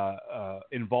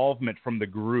involvement from the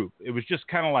group. It was just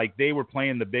kind of like they were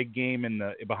playing the big game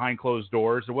behind closed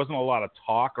doors. There wasn't a lot of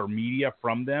talk or media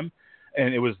from them,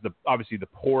 and it was obviously the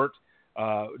port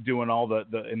doing all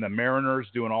and the Mariners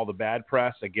doing all the bad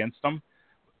press against them.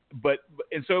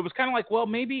 And so it was kind of like, well,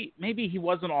 maybe he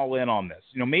wasn't all in on this.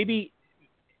 Maybe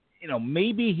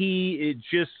he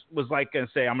just was like going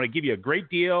to say, I'm going to give you a great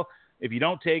deal. If you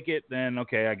don't take it, then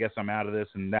okay, I guess I'm out of this,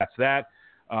 and that's that.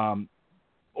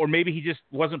 Or maybe he just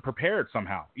wasn't prepared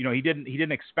somehow. He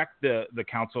didn't expect the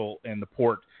council and the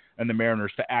port and the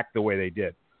Mariners to act the way they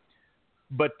did.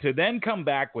 But to then come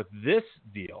back with this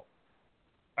deal,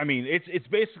 I mean, it's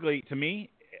basically, to me,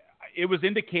 it was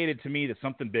indicated to me that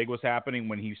something big was happening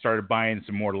when he started buying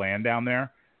some more land down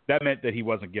there. That meant that he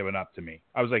wasn't giving up to me.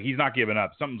 I was like, he's not giving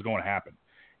up. Something's going to happen.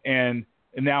 And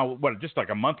now, just like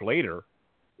a month later,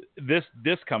 this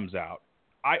comes out.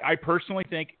 I personally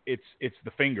think it's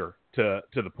the finger to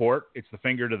the port. It's the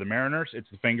finger to the Mariners. It's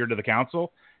the finger to the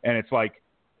council. And it's like,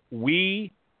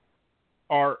 we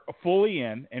are fully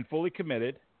in and fully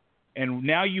committed. And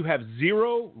now you have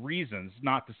zero reasons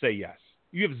not to say yes.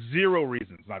 You have zero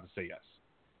reasons not to say yes.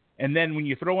 And then when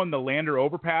you throw in the Lander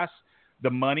overpass,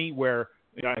 the money where,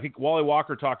 I think Wally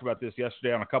Walker talked about this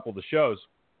yesterday on a couple of the shows.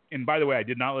 And by the way, I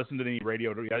did not listen to any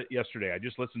radio yesterday. I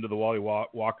just listened to the Wally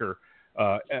Walker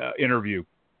interview,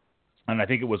 and I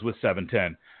think it was with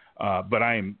 710. But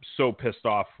I am so pissed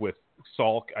off with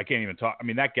Salk. I can't even talk. I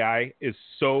mean, that guy is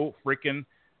so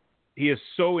he is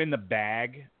so in the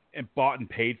bag and bought and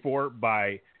paid for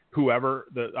by whoever,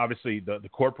 obviously the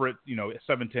corporate,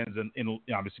 710's in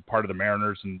obviously part of the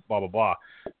Mariners and blah, blah, blah.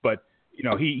 But,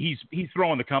 he's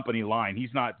throwing the company line.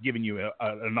 He's not giving you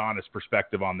an honest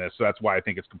perspective on this. So that's why I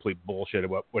think it's complete bullshit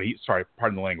about sorry,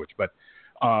 pardon the language, but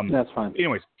that's fine.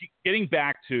 Anyways, getting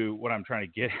back to what I'm trying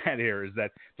to get at here is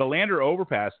that the Lander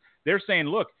overpass, they're saying,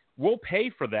 look, we'll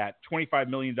pay for that $25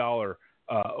 million overage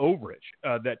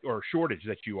or shortage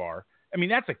that you are. I mean,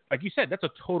 that's like you said, that's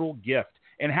a total gift.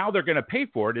 And how they're going to pay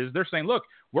for it is they're saying, look,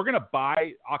 we're going to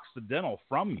buy Occidental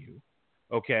from you,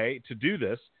 okay, to do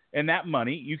this. And that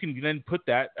money, you can then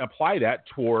apply that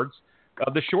towards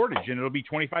the shortage, and it'll be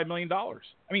 $25 million. I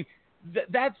mean,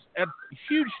 that's a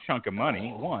huge chunk of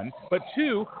money, one. But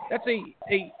two, that's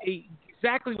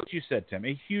exactly what you said, Tim,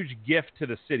 a huge gift to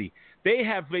the city. They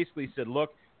have basically said, look,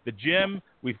 the gym,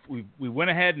 we went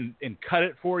ahead and cut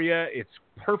it for you. It's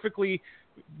perfectly,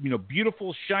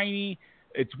 beautiful, shiny.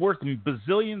 It's worth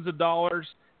bazillions of dollars.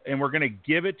 and we're going to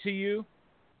give it to you,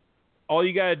 all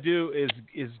you got to do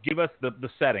is give us the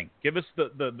setting. Give us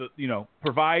the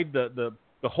provide the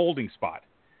holding spot.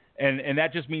 And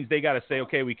that just means they got to say,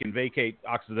 okay, we can vacate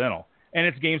Occidental. And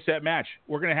it's game, set, match.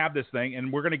 We're going to have this thing,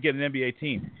 and we're going to get an NBA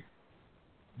team.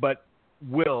 But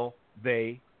will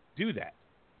they do that?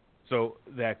 So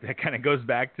that kind of goes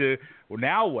back to, well,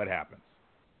 now what happens?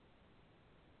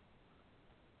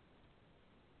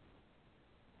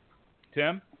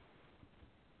 Tim?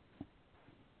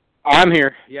 I'm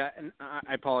here. Yeah, and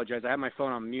I apologize. I have my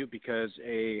phone on mute because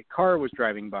a car was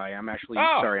driving by. I'm actually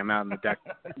sorry. I'm out on the deck.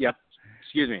 Yep.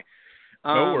 Excuse me.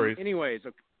 No worries. Anyways,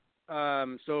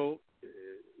 so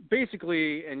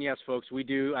basically, and yes, folks, we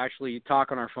do actually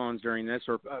talk on our phones during this,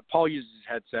 or Paul uses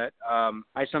his headset.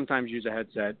 I sometimes use a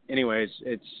headset. Anyways,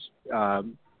 it's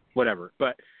whatever.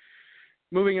 But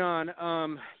moving on,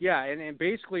 and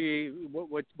basically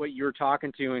what you're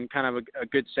talking to, and kind of a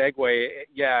good segue,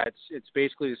 it's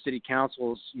basically the city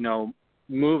council's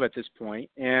move at this point.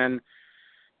 And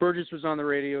Burgess was on the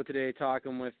radio today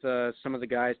talking with some of the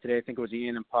guys today. I think it was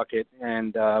Ian and Puckett,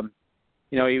 and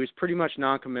he was pretty much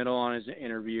non-committal on his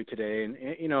interview today. And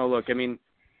look, I mean,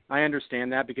 I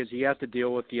understand that because he has to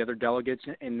deal with the other delegates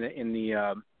in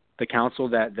the council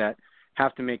that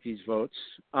have to make these votes.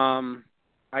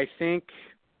 I think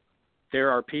there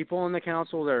are people in the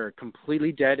council that are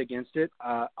completely dead against it,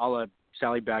 a la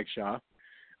Sally Bagshaw.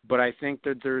 But I think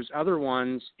that there's other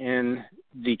ones in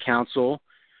the council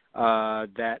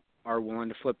that are willing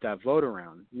to flip that vote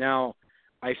around. Now,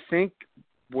 I think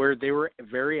where they were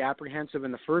very apprehensive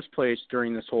in the first place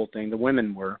during this whole thing, the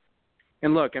women were.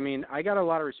 And look, I mean, I got a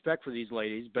lot of respect for these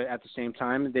ladies, but at the same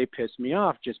time, they pissed me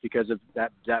off just because of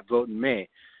that vote in May.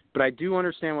 But I do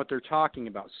understand what they're talking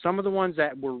about. Some of the ones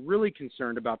that were really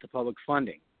concerned about the public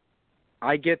funding,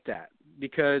 I get that,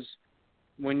 because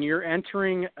when you're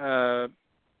entering an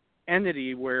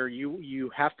entity where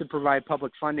you have to provide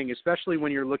public funding, especially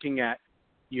when you're looking at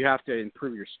you have to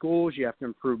improve your schools, you have to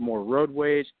improve more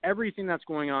roadways, everything that's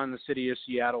going on in the city of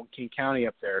Seattle, King County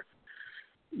up there,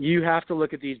 you have to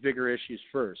look at these bigger issues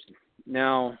first.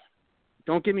 Now,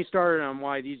 don't get me started on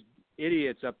why these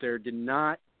idiots up there did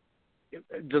not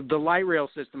the light rail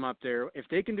system up there, if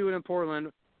they can do it in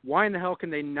Portland, why in the hell can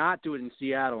they not do it in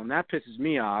Seattle? And that pisses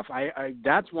me off.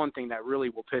 That's one thing that really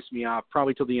will piss me off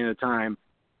probably till the end of time.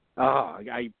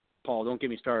 Paul, don't get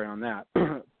me started on that.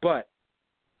 But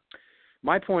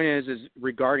my point is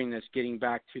regarding this, getting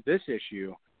back to this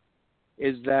issue,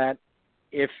 is that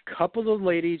if a couple of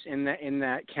ladies in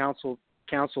that council,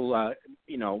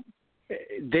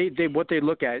 they what they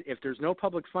look at, if there's no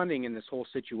public funding in this whole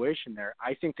situation there,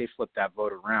 I think they flip that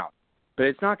vote around. But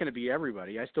it's not going to be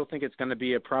everybody. I still think it's going to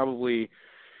be probably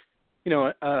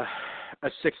a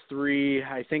 6-3.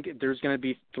 I think there's going to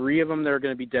be 3 of them that are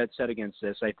going to be dead set against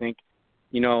this. I think,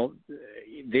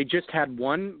 they just had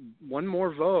one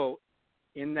more vote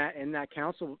in that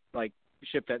council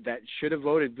ship that should have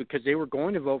voted, because they were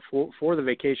going to vote for the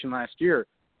vacation last year.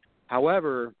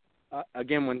 However,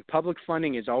 again, when public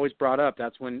funding is always brought up,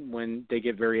 that's when they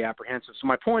get very apprehensive. So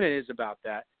my point is about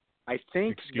that. I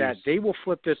think that they will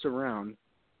flip this around,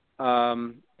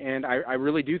 and I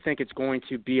really do think it's going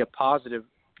to be a positive,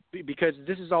 because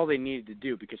this is all they needed to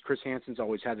do, because Chris Hansen's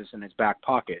always had this in his back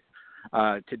pocket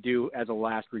to do as a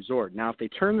last resort. Now, if they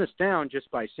turn this down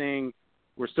just by saying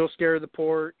we're still scared of the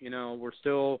port, we're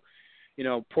still,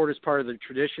 port is part of the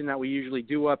tradition that we usually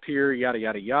do up here, yada,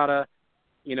 yada, yada,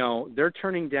 they're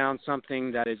turning down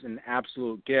something that is an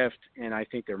absolute gift, and I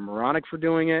think they're moronic for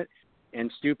doing it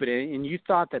and stupid. And you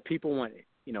thought that people went,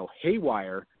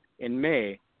 haywire in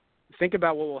May. Think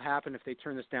about what will happen if they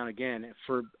turn this down again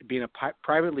for being a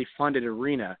privately funded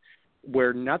arena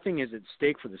where nothing is at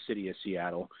stake for the city of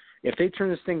Seattle. If they turn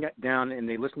this thing down and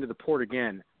they listen to the port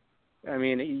again, I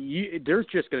mean, there's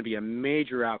just going to be a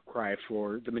major outcry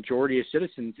for the majority of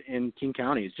citizens in King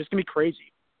County. It's just going to be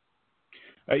crazy.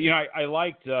 I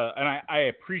liked, and I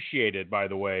appreciated, by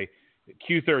the way,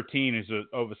 Q13 is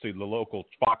obviously the local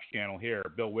Fox channel here.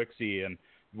 Bill Wixie and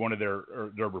one of their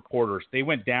reporters, they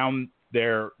went down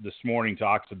there this morning to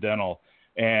Occidental,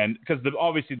 and because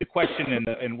obviously the question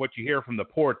and what you hear from the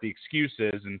port, the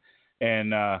excuses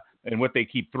and what they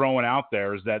keep throwing out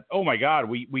there is that, oh my God,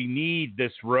 we need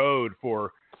this road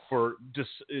for just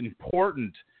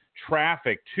important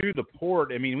traffic to the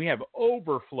port. I mean, we have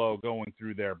overflow going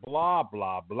through there, blah,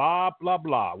 blah, blah, blah,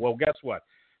 blah. Well, guess what?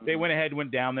 They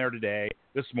went down there today,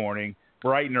 this morning,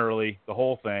 bright and early, the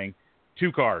whole thing,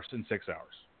 2 cars in 6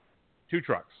 hours, 2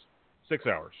 trucks, 6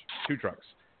 hours, 2 trucks.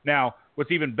 Now, what's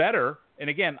even better,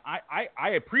 and again, I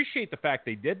appreciate the fact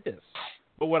they did this.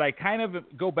 But what I kind of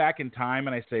go back in time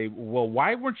and I say, well,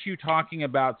 why weren't you talking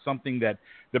about something that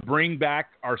the Bring Back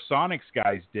Our Sonics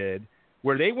guys did,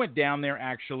 where they went down there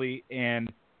actually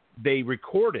and they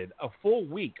recorded a full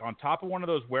week on top of one of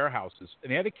those warehouses,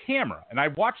 and they had a camera. And I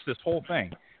watched this whole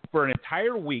thing for an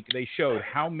entire week. They showed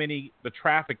the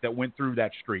traffic that went through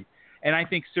that street. And I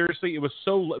think seriously, it was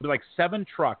like 7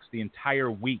 trucks the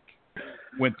entire week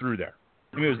went through there.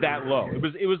 I mean, it was that low.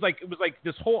 It was like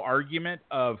this whole argument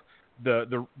of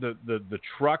the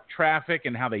truck traffic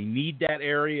and how they need that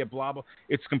area, blah blah.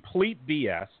 It's complete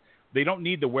BS. They don't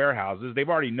need the warehouses. They've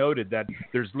already noted that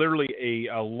there's literally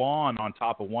a lawn on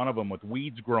top of one of them with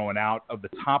weeds growing out of the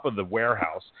top of the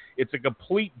warehouse. It's a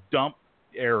complete dump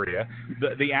area.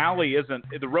 The alley isn't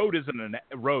 – the road isn't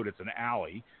a road. It's an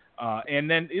alley.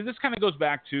 And then this kind of goes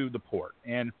back to the Port.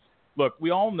 And, look, we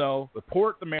all know the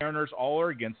Port, the Mariners, all are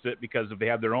against it because they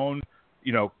have their own,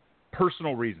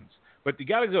 personal reasons. But you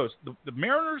got to go. The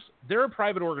Mariners, they're a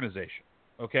private organization.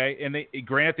 Okay, and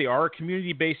granted, they are a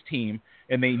community-based team,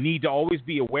 and they need to always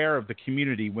be aware of the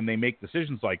community when they make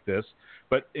decisions like this.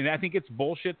 And I think it's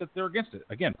bullshit that they're against it.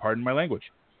 Again, pardon my language.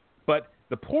 But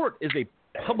the Port is a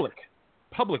public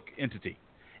entity,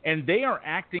 and they are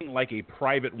acting like a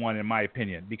private one, in my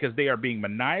opinion, because they are being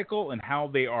maniacal in how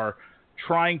they are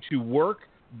trying to work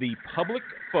the public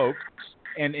folks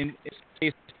and in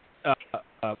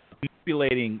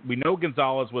manipulating. We know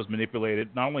Gonzalez was manipulated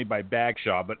not only by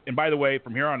Bagshaw, and by the way,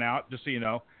 from here on out, just so you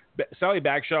know, Sally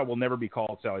Bagshaw will never be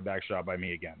called Sally Bagshaw by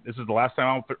me again. This is the last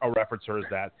time I'll reference her as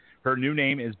that. Her new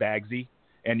name is Bagsy,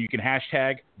 and you can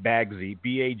hashtag Bagsy,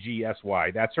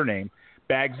 Bagsy. That's her name,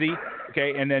 Bagsy.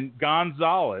 Okay, and then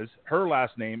Gonzalez, her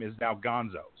last name is now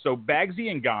Gonzo. So Bagsy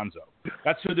and Gonzo.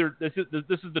 That's who they're. This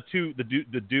is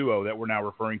the duo that we're now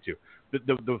referring to.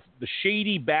 The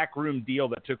shady backroom deal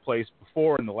that took place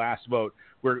before in the last vote,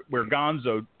 where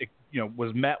Gonzo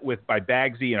was met with by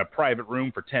Bagsy in a private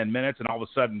room for 10 minutes, and all of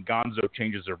a sudden Gonzo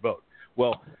changes her vote.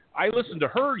 Well, I listened to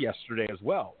her yesterday as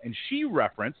well, and she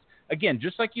referenced, again,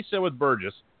 just like you said with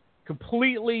Burgess,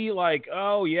 completely like,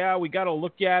 oh yeah, we got to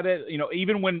look at it.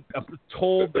 Even when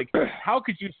told, like, how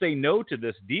could you say no to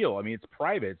this deal? I mean, it's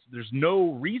private. There's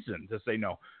no reason to say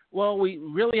no. Well, we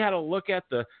really had to look at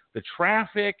the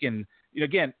traffic and,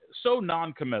 again, so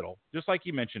non-committal, just like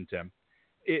you mentioned, Tim.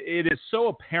 It is so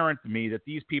apparent to me that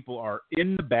these people are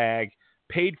in the bag,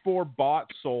 paid for, bought,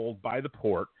 sold by the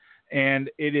Port, and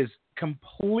it is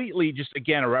completely just,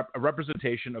 again, a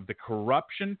representation of the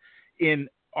corruption in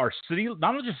our city,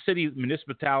 not only just city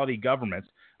municipality governments,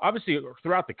 obviously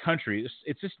throughout the country.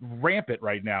 It's just rampant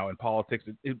right now in politics.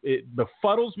 It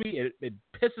befuddles me. It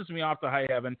pisses me off to high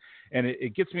heaven, and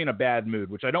it gets me in a bad mood,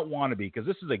 which I don't want to be, because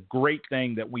this is a great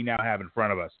thing that we now have in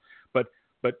front of us. But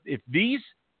if these,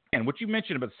 and what you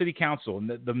mentioned about city council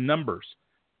and the numbers,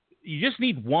 you just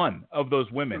need one of those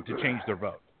women to change their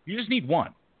vote. You just need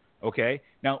one. Okay?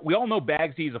 Now, we all know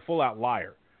Bagsy is a full-out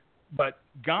liar, but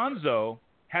Gonzo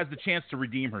has the chance to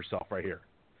redeem herself right here.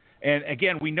 And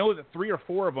again, we know that 3 or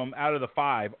 4 of them out of the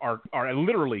 5 are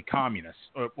literally communists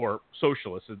or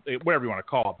socialists, whatever you want to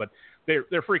call it, but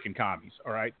they're freaking commies,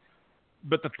 all right?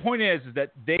 But the point is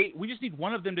that we just need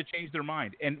one of them to change their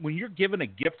mind. And when you're given a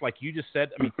gift like you just said,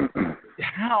 I mean,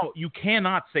 how you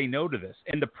cannot say no to this.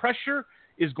 And the pressure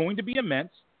is going to be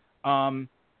immense.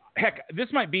 Heck, this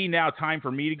might be now time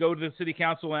for me to go to the city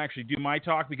council and actually do my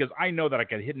talk, because I know that I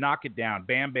could knock it down,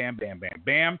 bam, bam, bam, bam,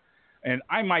 bam, and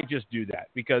I might just do that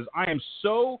because I am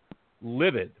so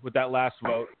livid with that last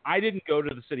vote. I didn't go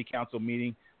to the city council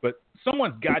meeting, but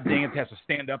someone's goddamn it has to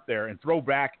stand up there and throw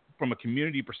back from a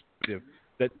community perspective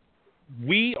that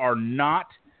we are not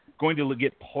going to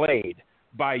get played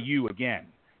by you again,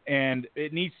 and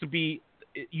it needs to be.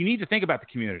 You need to think about the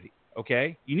community.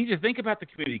 Okay, you need to think about the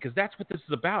community, because that's what this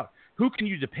is about. Who can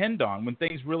you depend on when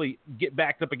things really get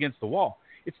backed up against the wall?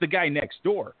 It's the guy next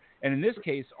door. And in this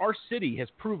case, our city has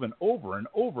proven over and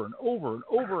over and over and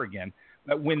over again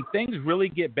that when things really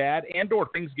get bad and or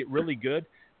things get really good,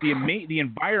 the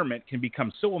environment can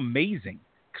become so amazing,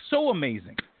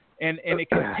 and it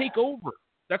can take over.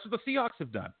 That's what the Seahawks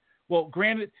have done. Well,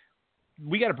 granted,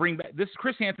 we got to bring back this.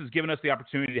 Chris Hansen's given us the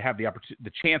opportunity to have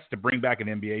the chance to bring back an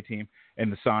NBA team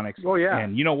and the Sonics. Oh yeah.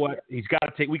 And you know what? We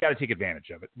got to take advantage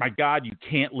of it. My God, you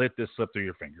can't let this slip through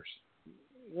your fingers.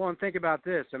 Well, and think about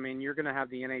this. I mean, you're going to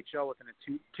have the NHL within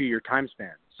a two-year time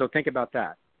span. So think about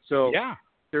that. So yeah,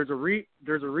 there's a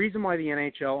reason why the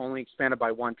NHL only expanded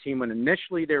by one team when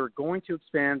initially they were going to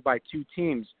expand by 2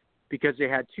 teams, because they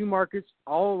had 2 markets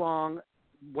all along.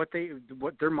 What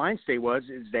their mind state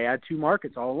is they had 2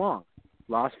 markets all along.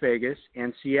 Las Vegas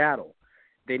and Seattle.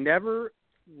 They never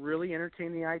really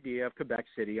entertain the idea of Quebec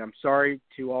City. I'm sorry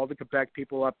to all the Quebec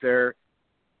people up there.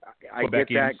 I get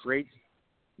that. Great.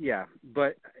 Yeah.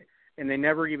 And they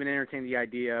never even entertained the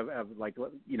idea of like,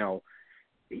 you know,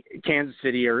 Kansas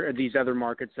City or these other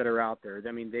markets that are out there.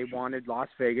 I mean, they wanted Las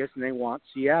Vegas and they want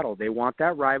Seattle. They want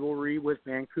that rivalry with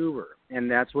Vancouver, and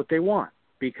that's what they want,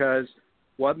 because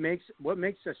what makes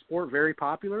a sport very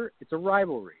popular? It's a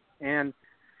rivalry. And,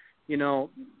 you know,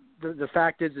 the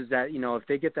fact is that, you know, if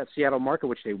they get that Seattle market,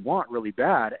 which they want really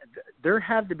bad, there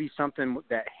had to be something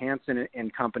that Hansen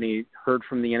and company heard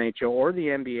from the NHL or the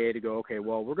NBA to go, okay,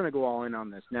 well, we're going to go all in on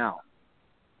this now.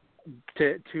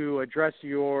 To address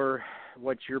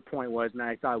what your point was, and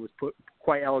I thought it was put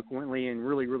quite eloquently and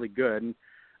really, really good.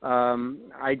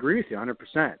 I agree with you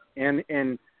 100%.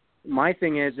 And my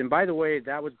thing is, and by the way,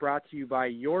 that was brought to you by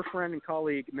your friend and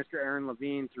colleague, Mr. Aaron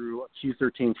Levine, through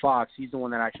Q13 Fox. He's the one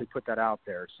that actually put that out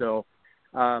there. So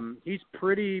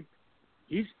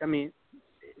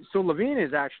so Levine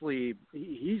is actually,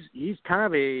 he's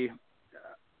kind of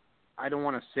I don't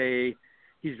want to say,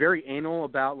 he's very anal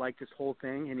about like this whole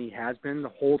thing, and he has been the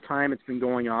whole time it's been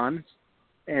going on.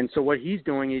 And so what he's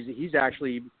doing is he's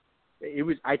actually,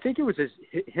 I think it was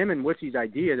him and Wissy's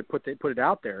idea to put it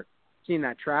out there, seeing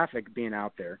that traffic being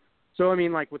out there. So, I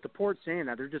mean, like with the port saying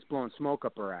that, they're just blowing smoke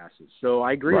up our asses. So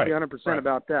I agree with you 100%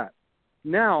 about that.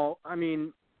 Now, I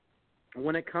mean,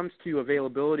 when it comes to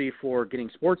availability for getting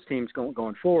sports teams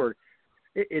going forward,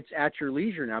 it's at your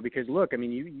leisure now, because look, I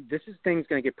mean, this thing's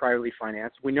going to get privately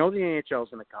financed. We know the NHL is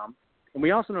going to come, and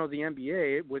we also know the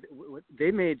NBA.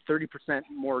 They made 30%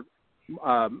 more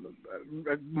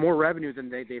revenue than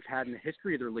they've had in the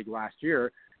history of their league last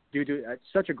year, due to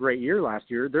such a great year last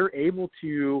year. They're able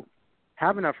to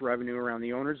have enough revenue around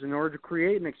the owners in order to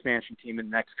create an expansion team in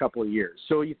the next couple of years.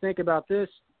 So you think about this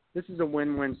is a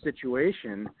win-win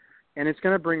situation, and it's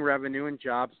going to bring revenue and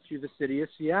jobs to the city of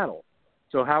Seattle.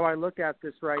 So how I look at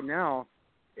this right now,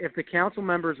 if the council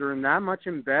members are in that much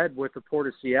in bed with the Port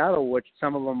of Seattle, which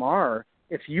some of them are,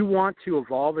 if you want to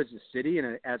evolve as a city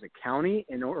and as a county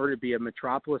in order to be a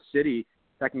metropolis city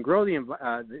that can grow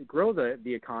the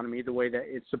economy the way that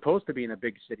it's supposed to be in a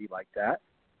big city like that,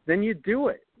 then you do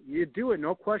it. You do it,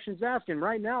 no questions asked. And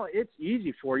right now it's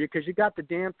easy for you because you got the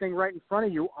damn thing right in front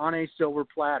of you on a silver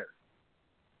platter.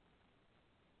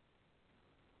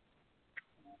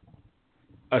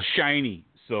 A shiny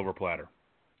silver platter.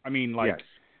 I mean, like, yes.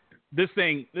 This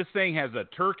thing has a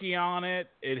turkey on it.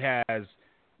 It has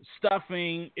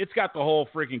stuffing. It's got the whole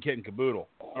freaking kit and caboodle.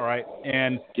 All right.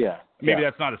 And maybe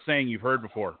that's not a saying you've heard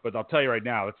before, but I'll tell you right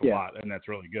now, it's a lot, and that's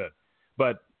really good.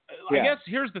 But I guess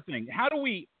here's the thing. How do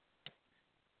we,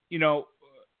 you know,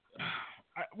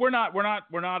 we're not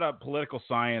a political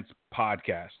science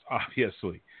podcast,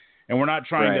 obviously. And we're not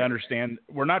trying to understand,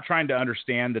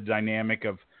 the dynamic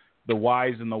of the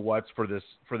whys and the whats for the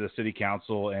city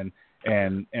council and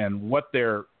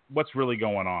what's really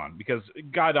going on, because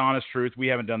God, honest truth, we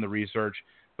haven't done the research,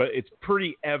 but it's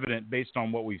pretty evident based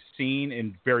on what we've seen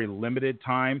in very limited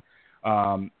time,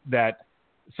 that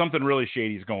something really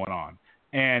shady is going on.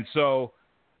 And so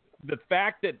the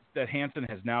fact that Hansen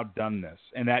has now done this,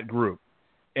 and that group,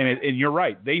 and you're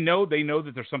right, they know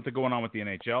that there's something going on with the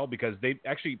NHL, because they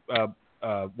actually,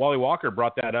 Wally Walker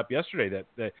brought that up yesterday,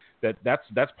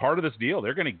 that's part of this deal.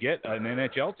 They're going to get an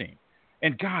NHL team.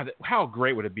 And God, how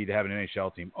great would it be to have an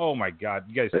NHL team? Oh my God,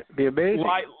 you guys! It'd be amazing.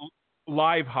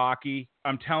 Live hockey.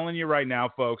 I'm telling you right now,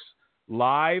 folks.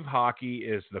 Live hockey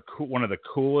is one of the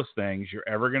coolest things you're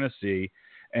ever going to see.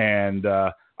 And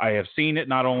I have seen it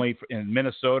not only in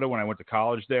Minnesota when I went to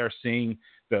college there, seeing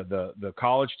the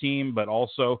college team, but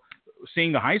also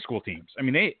seeing the high school teams. I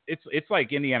mean, it's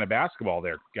like Indiana basketball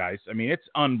there, guys. I mean, it's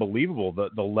unbelievable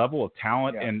the level of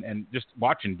talent and just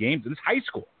watching games. And it's high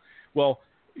school. Well,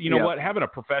 you know what? Having a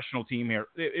professional team here,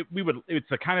 it's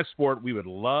the kind of sport we would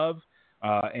love,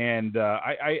 and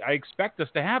I expect us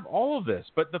to have all of this.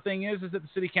 But the thing is that the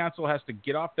city council has to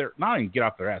not even get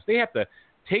off their ass. They have to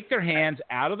take their hands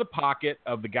out of the pocket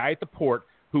of the guy at the port,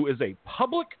 who is a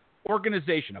public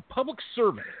organization, a public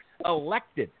servant,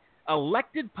 elected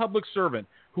public servant,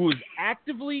 who is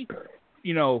actively,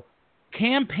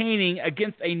 campaigning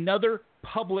against another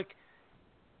public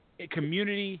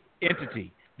community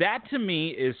entity. That to me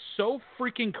is so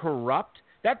freaking corrupt.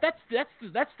 That's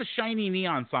the shiny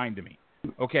neon sign to me.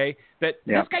 Okay, this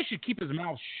guy should keep his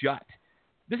mouth shut.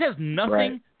 This has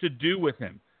nothing to do with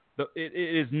him.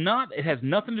 It has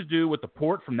nothing to do with the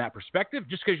port from that perspective.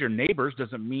 Just because you're neighbors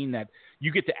doesn't mean that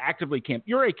you get to actively camp.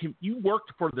 You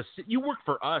worked for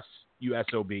us, you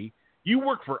SOB. You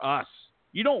work for us.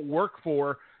 You don't work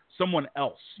for someone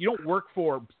else. You don't work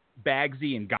for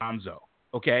Bagsy and Gonzo.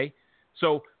 Okay.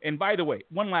 So, and by the way,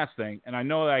 one last thing, and I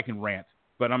know that I can rant,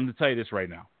 but I'm going to tell you this right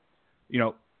now. You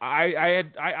know, I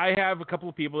have a couple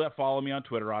of people that follow me on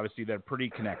Twitter, obviously, that are pretty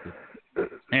connected.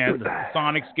 And the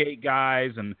Sonics Gate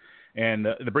guys and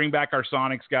the Bring Back Our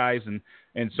Sonics guys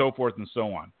and so forth and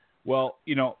so on. Well,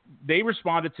 you know, they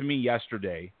responded to me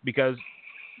yesterday because,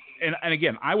 and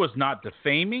again, I was not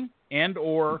defaming and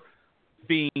or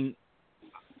being,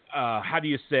 how do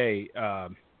you say,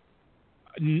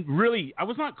 really, I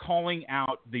was not calling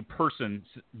out the person,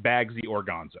 Bagsy or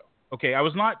Gonzo. Okay, I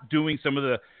was not doing some of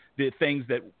the things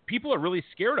that people are really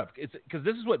scared of. It's because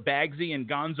this is what Bagsy and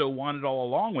Gonzo wanted all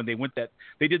along when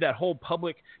they did that whole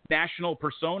public national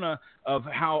persona of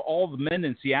how all the men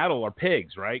in Seattle are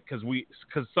pigs, right?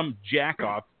 Because some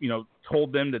jackoff, you know,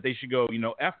 told them that they should go, you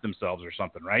know, F themselves or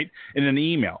something, right? In an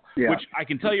email, which I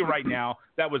can tell you right now,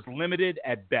 that was limited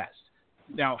at best.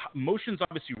 Now, emotion's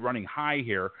obviously running high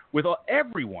here with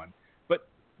everyone,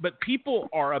 but people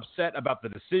are upset about the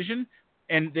decision.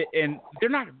 And they're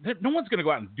not. No one's going to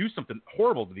go out and do something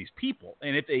horrible to these people.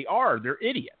 And if they are, they're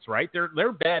idiots, right?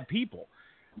 They're bad people.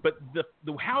 But the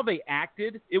how they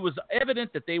acted, it was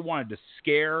evident that they wanted to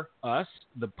scare us,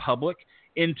 the public,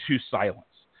 into silence.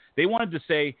 They wanted to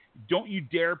say, "Don't you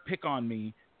dare pick on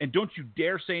me, and don't you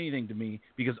dare say anything to me,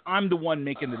 because I'm the one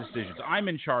making the decisions. I'm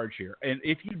in charge here. And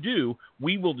if you do,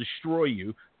 we will destroy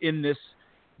you in this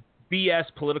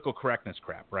BS political correctness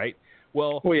crap." Right?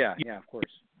 Well, yeah, of course.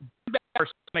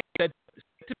 Said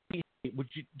to me, would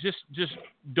you just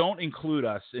don't include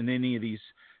us in any of these,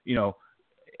 you know?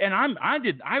 And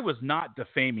I was not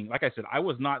defaming. Like I said, I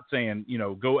was not saying, you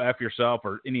know, go F yourself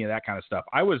or any of that kind of stuff.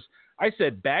 I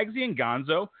said Bagsy and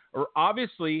Gonzo are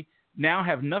obviously now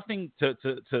have nothing to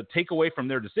take away from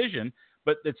their decision,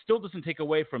 but it still doesn't take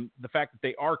away from the fact that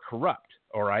they are corrupt.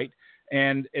 All right.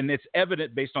 And it's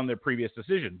evident based on their previous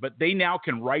decision, but they now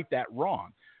can right that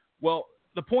wrong. Well,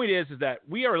 the point is that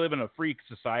we are living in a free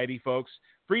society, folks.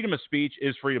 Freedom of speech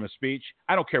is freedom of speech.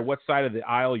 I don't care what side of the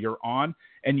aisle you're on,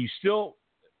 and you still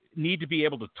need to be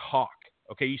able to talk,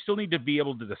 okay? You still need to be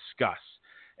able to discuss.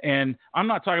 And I'm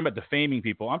not talking about defaming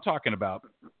people. I'm talking about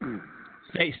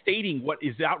stating what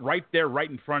is out right there, right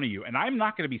in front of you. And I'm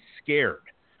not going to be scared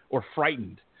or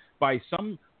frightened by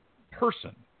some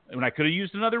person, and I could have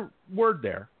used another word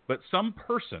there, but some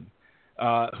person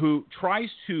who tries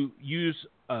to use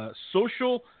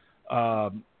social,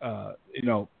 you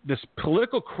know, this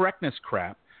political correctness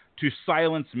crap to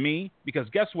silence me, because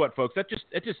guess what, folks? That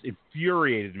just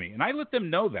infuriated me, and I let them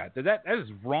know that is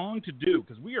wrong to do,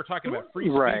 because we are talking about free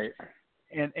speech, right?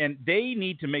 And they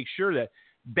need to make sure that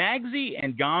Bagsy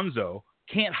and Gonzo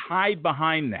can't hide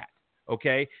behind that.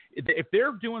 Okay, if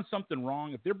they're doing something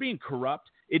wrong, if they're being corrupt,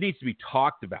 it needs to be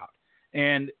talked about.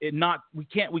 And we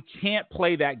can't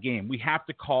play that game. We have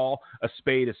to call a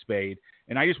spade,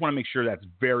 and I just want to make sure that's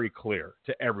very clear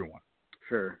to everyone.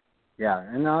 Sure, yeah,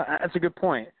 and that's a good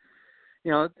point.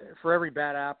 You know, for every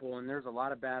bad apple, and there's a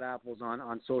lot of bad apples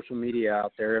on social media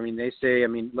out there. I mean, they say,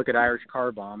 look at Irish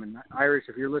Car Bomb, and Irish,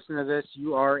 if you're listening to this,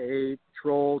 you are a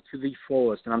troll to the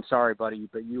fullest, and I'm sorry, buddy,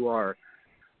 but you are.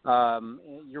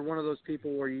 You're one of those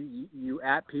people where you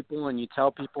at people and you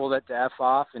tell people that to F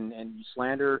off, and you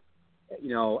slander,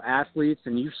 you know, athletes,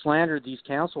 and you've slandered these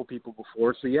council people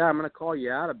before. So yeah, I'm going to call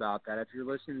you out about that if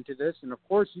you're listening to this. And of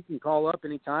course you can call up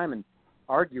anytime and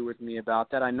argue with me about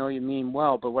that. I know you mean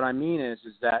well, but what I mean is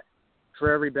that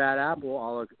for every bad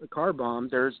apple, a car bomb,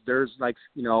 there's like,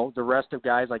 you know, the rest of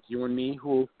guys like you and me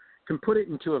who can put it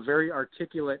into a very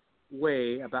articulate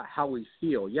way about how we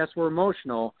feel. Yes, we're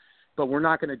emotional, but we're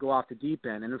not going to go off the deep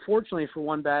end. And unfortunately for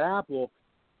one bad apple,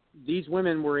 these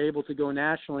women were able to go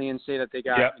nationally and say that they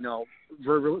got, you know,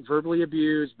 verbally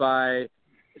abused by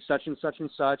such and such and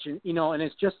such. And, you know, and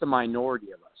it's just the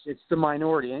minority of us. It's the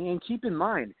minority. And keep in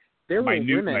mind, there were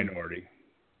women. Minority.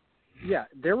 Yeah,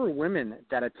 there were women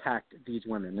that attacked these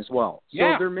women as well.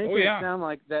 So they're making it sound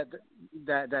like that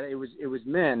it was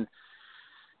men.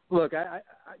 Look, I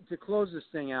to close this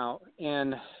thing out,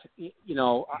 and, you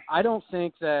know, I don't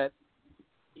think that,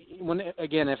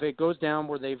 if it goes down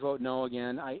where they vote no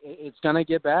again, it's going to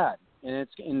get bad, and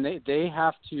they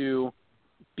have to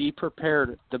be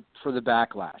prepared for the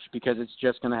backlash, because it's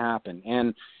just going to happen.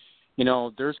 And, you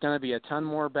know, there's going to be a ton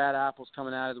more bad apples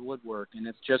coming out of the woodwork, and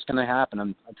it's just going to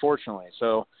happen, unfortunately.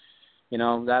 So, you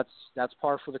know, that's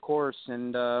par for the course.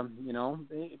 And, you know,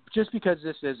 just because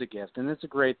this is a gift, and it's a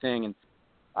great thing. And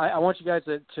I want you guys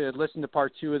to listen to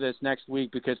part 2 of this next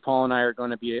week, because Paul and I are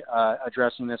going to be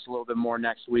addressing this a little bit more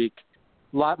next week.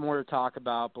 A lot more to talk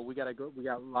about, but we got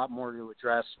a lot more to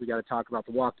address. We got to talk about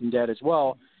The Walking Dead as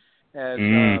well as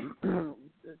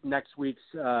next week's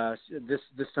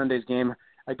this Sunday's game.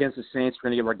 against the Saints. We're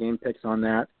going to give our game picks on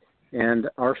that and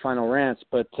our final rants.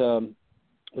 But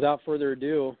without further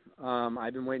ado,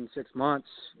 I've been waiting 6 months,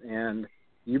 and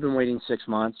you've been waiting 6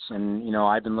 months, and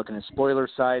I've been looking at spoiler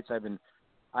sites. I've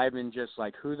been just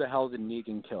like, who the hell did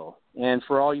Negan kill? And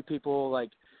for all you people like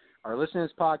are listening to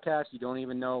this podcast, you don't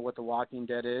even know what The Walking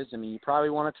Dead is. I mean, you probably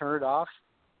want to turn it off.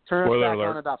 Turn us back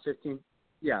on about 15.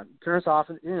 Yeah, turn us off.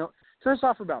 Turn us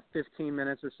off for about 15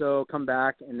 minutes or so. Come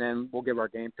back, and then we'll give our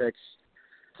game picks.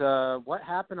 What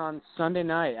happened on Sunday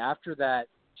night after that?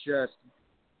 Just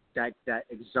that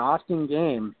exhausting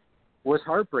game was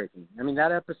heartbreaking. I mean,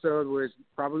 that episode was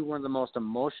probably one of the most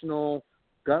emotional,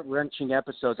 gut-wrenching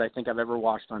episodes I think I've ever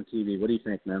watched on TV. What do you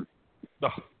think, man?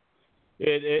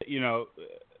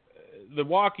 The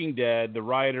Walking Dead, the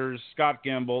writers, Scott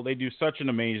Gimble, they do such an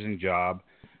amazing job,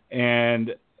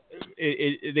 and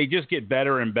they just get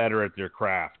better and better at their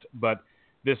craft. But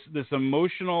this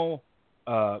emotional,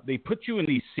 they put you in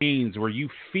these scenes where you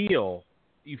feel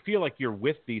like you're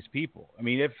with these people. I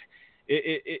mean, if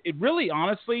it really,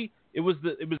 honestly, it was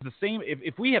the same.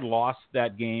 If we had lost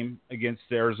that game against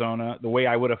Arizona, the way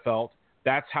I would have felt,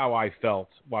 that's how I felt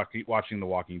watching The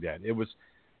Walking Dead. It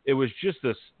was just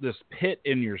this pit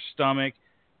in your stomach.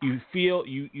 You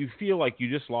feel like you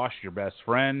just lost your best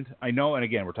friend. I know, and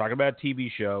again, we're talking about a TV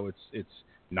show. It's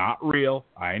not real.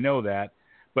 I know that,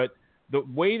 but the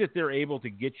way that they're able to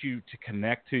get you to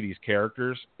connect to these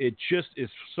characters, it just is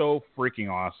so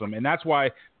freaking awesome. And that's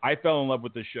why I fell in love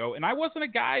with the show. And I wasn't a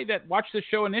guy that watched the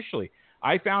show initially.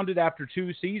 I found it after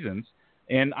 2 seasons,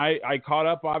 and I caught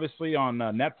up obviously on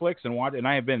Netflix and watched, and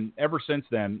I have been ever since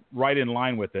then right in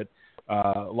line with it,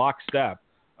 lockstep.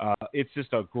 It's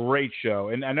just a great show.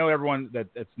 And I know everyone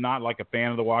that's not like a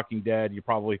fan of The Walking Dead, you're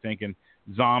probably thinking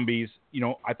zombies.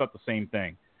 I thought the same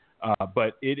thing.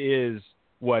 But it is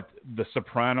what The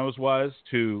Sopranos was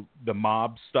to the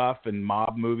mob stuff and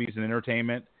mob movies and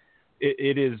entertainment.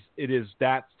 It is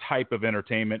that type of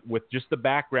entertainment, with just the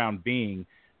background being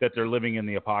that they're living in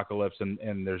the apocalypse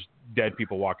and there's dead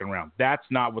people walking around. That's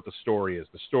not what the story is.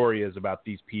 The story is about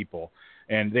these people,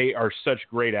 and they are such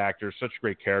great actors, such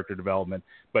great character development.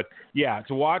 But yeah,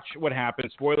 to watch what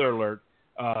happened, spoiler alert,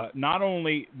 not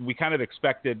only we kind of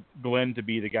expected Glenn to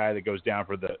be the guy that goes down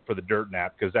for the dirt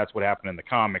nap, because that's what happened in the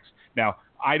comics. Now,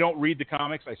 I don't read the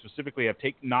comics. I specifically have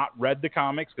not read the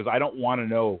comics because I don't want to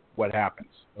know what happens.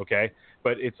 Okay,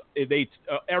 but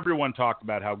everyone talked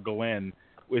about how Glenn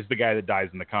is the guy that dies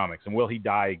in the comics, and will he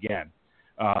die again?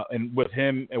 And with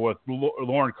him, with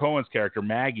Lauren Cohen's character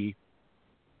Maggie,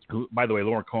 who, by the way,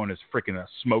 Lauren Cohen is freaking a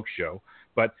smoke show,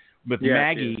 but with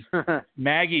Maggie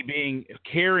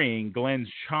carrying Glenn's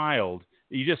child,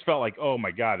 you just felt like, oh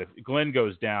my God, if Glenn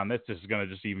goes down, that's just going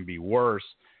to just even be worse.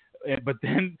 But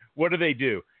then what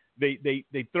do?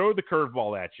 They throw the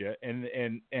curveball at you,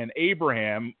 and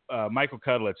Abraham, Michael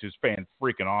Cudlitz, who's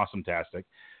freaking awesome-tastic,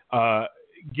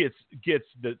 gets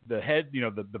the head,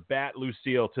 the bat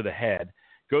Lucille to the head,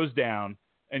 goes down,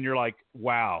 and you're like,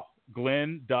 wow,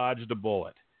 Glenn dodged a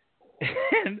bullet.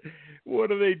 And what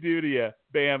do they do to you?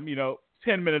 Bam,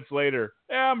 10 minutes later,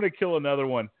 I'm going to kill another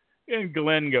one. And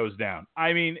Glenn goes down.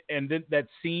 I mean, and then that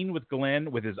scene with Glenn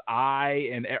with his eye,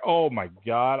 and oh my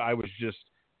God,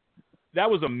 that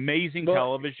was amazing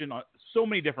television on so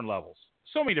many different levels.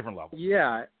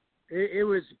 Yeah, it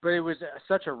was, but it was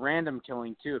such a random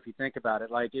killing too, if you think about it.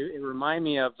 Like it reminded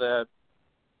me of the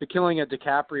killing of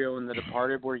DiCaprio in The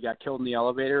Departed, where he got killed in the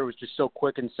elevator. It was just so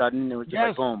quick and sudden. It was just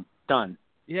like boom, done.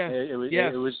 Yeah, it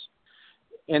was.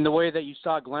 And the way that you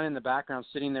saw Glenn in the background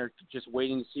sitting there just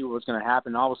waiting to see what was going to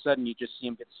happen, all of a sudden you just see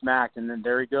him get smacked, and then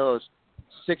there he goes.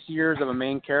 6 years of a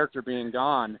main character being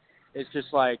gone. It's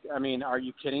just like, I mean, are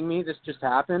you kidding me? This just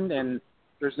happened, and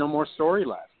there's no more story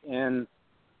left. And,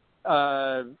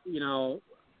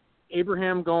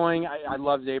 Abraham going, I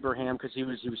loved Abraham because he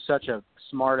was such a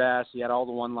smart ass. He had all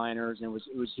the one-liners, and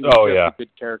he was a good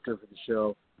character for the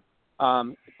show.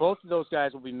 Both of those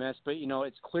guys will be missed, but,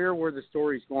 it's clear where the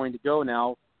story's going to go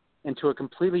now, into a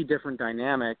completely different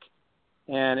dynamic.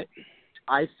 And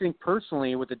I think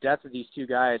personally, with the death of these two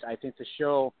guys, I think the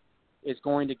show is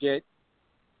going to get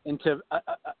into a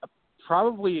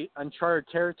probably uncharted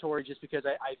territory, just because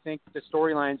I think the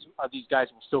storylines of these guys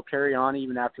will still carry on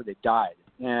even after they died.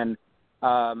 And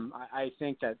I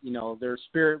think that, their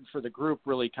spirit for the group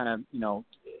really kind of,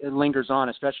 it lingers on,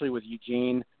 especially with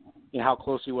Eugene, how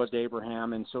close he was to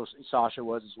Abraham, and so Sasha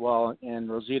was as well, and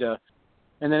Rosita.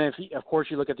 And then, of course,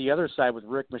 you look at the other side with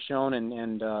Rick Michonne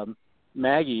and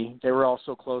Maggie, they were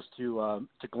also close to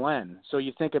Glenn. So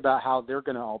you think about how they're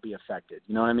going to all be affected,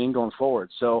 going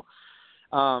forward. So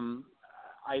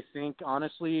I think,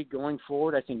 honestly, going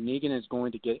forward, I think Negan is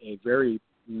going to get a very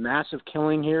massive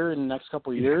killing here in the next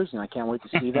couple of years, and I can't wait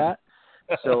to see that.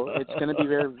 So it's going to be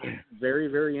very, very,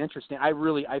 very interesting. I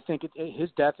think his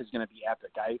death is going to be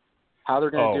epic. How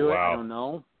they're going to do it, I don't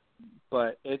know,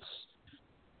 but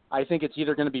I think it's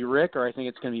either going to be Rick or I think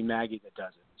it's going to be Maggie that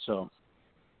does it. So.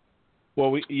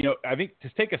 Well, I think to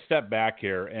take a step back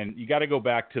here, and you got to go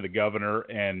back to the governor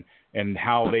and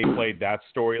how they played that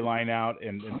storyline out.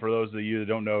 And for those of you that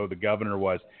don't know, the governor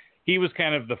he was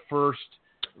kind of the first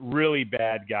really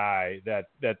bad guy that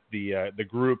the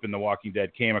group in The Walking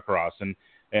Dead came across. And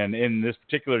in this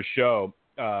particular show,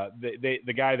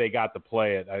 the guy they got to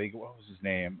play it, I think, what was his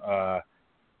name?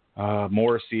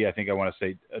 Morrissey, I think I want to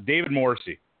say David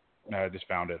Morrissey. I just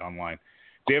found it online.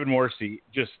 David Morrissey,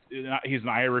 he's an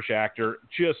Irish actor,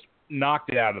 just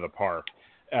knocked it out of the park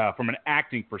from an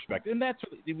acting perspective.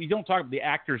 And we don't talk about the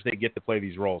actors they get to play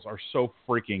these roles are so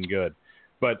freaking good.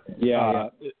 But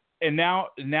and now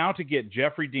to get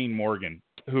Jeffrey Dean Morgan,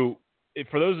 who,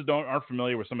 for those that aren't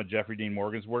familiar with some of Jeffrey Dean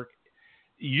Morgan's work,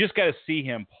 you just got to see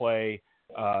him play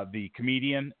the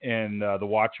comedian in The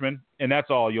Watchmen, and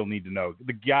that's all you'll need to know.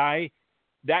 The guy,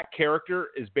 that character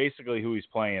is basically who he's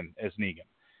playing as Negan.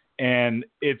 And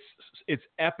it's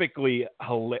epically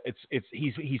hilarious.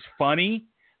 He's funny,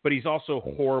 but he's also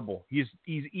horrible. He's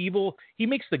evil. He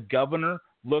makes the governor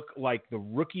look like the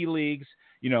rookie leagues.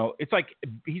 It's like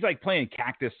he's like playing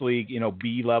Cactus League,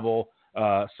 B level,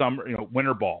 summer,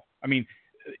 winter ball. I mean,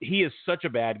 he is such a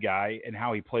bad guy in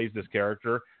how he plays this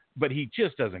character, but he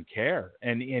just doesn't care.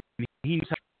 And he knows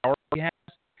how power he has,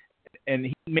 and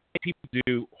he makes people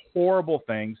do horrible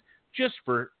things just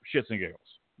for shits and giggles.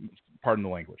 Pardon the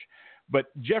language. But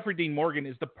Jeffrey Dean Morgan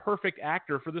is the perfect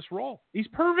actor for this role. He's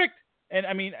perfect. And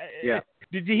I mean,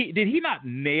 did he not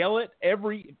nail it?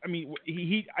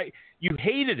 You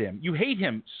hated him. You hate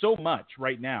him so much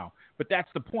right now. But that's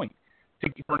the point.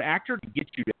 For an actor to get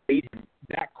you to hate him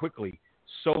that quickly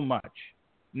so much,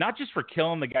 not just for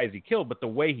killing the guys he killed, but the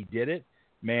way he did it,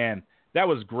 man, that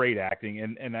was great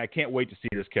acting. And I can't wait to see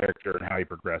this character and how he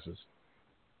progresses.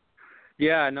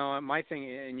 Yeah, no, my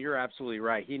thing, and you're absolutely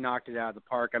right. He knocked it out of the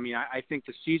park. I mean, I think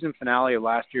the season finale of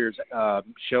last year's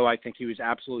show, I think he was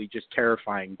absolutely just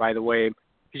terrifying, by the way,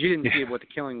 because you didn't see what the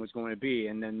killing was going to be.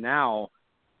 And then now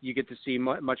you get to see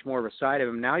much more of a side of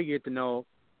him. Now you get to know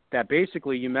that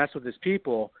basically you mess with his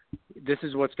people, this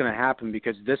is what's going to happen,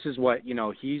 because this is what,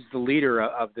 he's the leader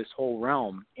of this whole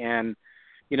realm. And,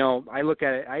 I look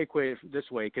at it, I equate it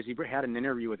this way, because he had an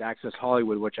interview with Access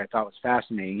Hollywood, which I thought was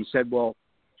fascinating. He said, well,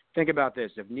 think about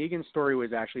this. If Negan's story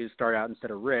was actually to start out instead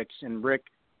of Rick's, and Rick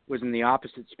was in the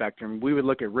opposite spectrum, we would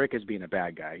look at Rick as being a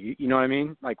bad guy. You know what I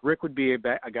mean? Like, Rick would be a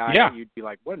guy that you'd be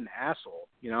like, what an asshole,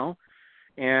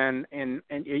 And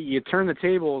you turn the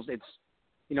tables, it's,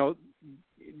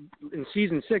 in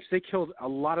season 6, they killed a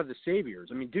lot of the Saviors.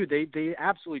 I mean, dude, they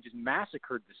absolutely just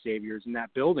massacred the Saviors in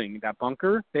that building, that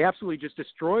bunker. They absolutely just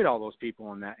destroyed all those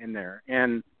people in there.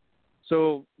 And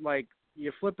so, like, you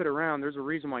flip it around, there's a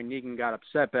reason why Negan got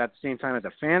upset, but at the same time, as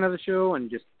a fan of the show and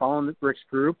just following Rick's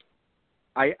group,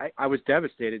 I was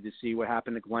devastated to see what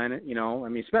happened to Glenn,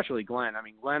 especially Glenn. I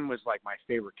mean, Glenn was like my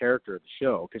favorite character of the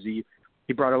show because he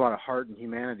brought a lot of heart and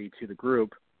humanity to the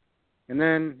group. And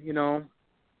then, you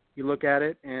look at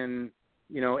it and,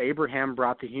 Abraham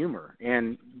brought the humor,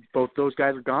 and both those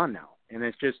guys are gone now. And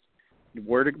it's just,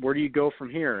 where do you go from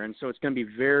here? And so it's going to be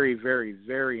very, very,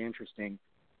 very interesting.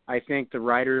 I think the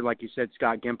writer, like you said,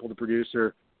 Scott Gimple, the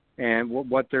producer, and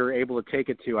what they're able to take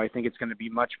it to, I think it's going to be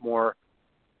much more –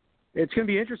 it's going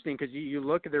to be interesting because you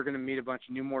look at they're going to meet a bunch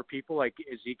of more people. Like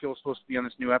Ezekiel's supposed to be on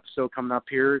this new episode coming up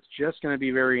here. It's just going to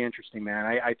be very interesting, man.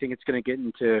 I think it's going to get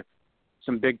into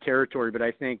some big territory, but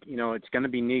I think, it's going to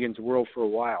be Negan's world for a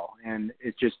while. And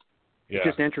it's just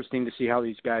interesting to see how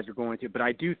these guys are going to. But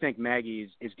I do think Maggie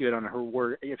is good on her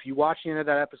word. If you watch the end of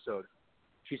that episode,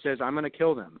 she says, I'm going to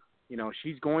kill them.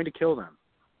 She's going to kill them.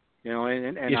 I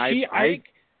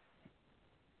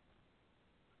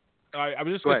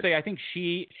was just going to say, I think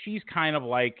she's kind of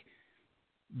like,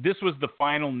 this was the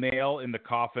final nail in the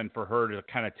coffin for her to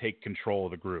kind of take control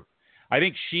of the group. I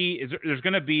think there's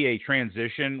going to be a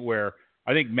transition where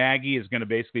I think Maggie is going to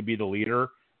basically be the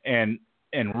leader, and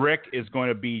Rick is going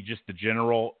to be just the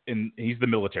general, and he's the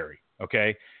military.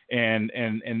 Okay.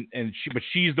 But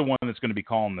she's the one that's going to be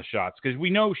calling the shots, because we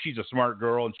know she's a smart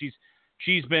girl, and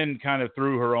she's been kind of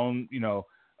through her own,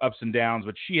 ups and downs,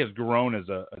 but she has grown as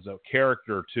a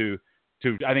character to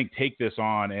I think take this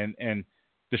on, and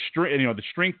the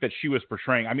strength that she was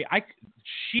portraying. I mean,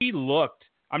 she looked.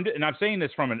 I'm saying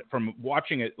this from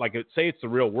watching it, like say it's the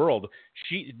real world.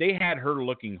 They had her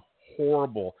looking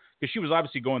horrible because she was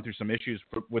obviously going through some issues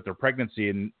with her pregnancy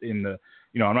in the,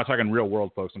 I'm not talking real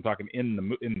world, folks. I'm talking in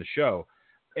the show.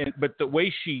 But the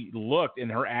way she looked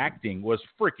and her acting was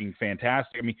freaking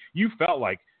fantastic. I mean, you felt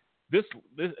like this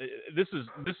is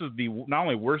the not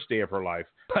only worst day of her life,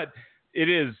 but it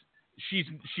is. She's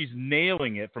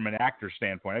nailing it from an actor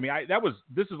standpoint. I mean,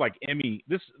 this is like Emmy.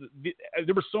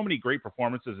 There were so many great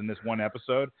performances in this one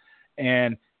episode,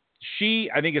 and she,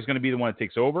 I think, is going to be the one that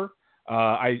takes over.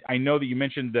 I know that you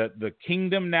mentioned that the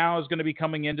Kingdom now is going to be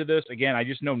coming into this. Again, I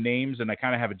just know names, and I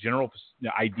kind of have a general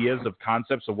ideas of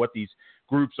concepts of what these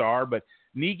groups are. But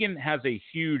Negan has a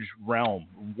huge world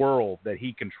that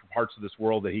parts of this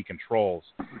world that he controls,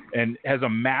 and has a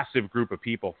massive group of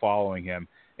people following him.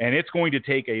 And it's going to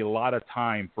take a lot of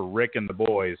time for Rick and the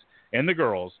boys and the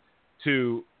girls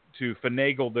to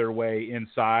finagle their way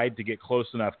inside to get close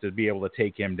enough to be able to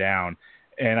take him down.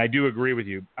 And I do agree with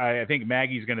you. I think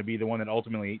Maggie's going to be the one that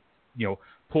ultimately,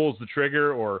 pulls the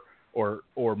trigger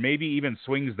or maybe even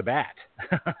swings the bat.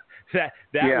 that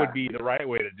would be the right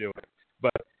way to do it.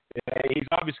 But he's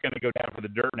obviously going to go down for the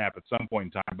dirt nap at some point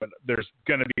in time. But there's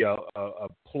going to be a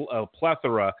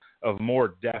plethora of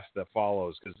more death that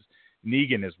follows, because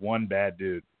Negan is one bad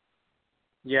dude.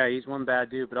 Yeah, he's one bad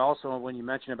dude. But also, when you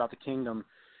mention about the Kingdom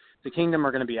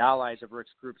are going to be allies of Rick's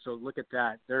group. So look at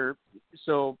that. They're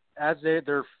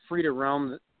free to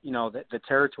roam, the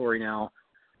territory now.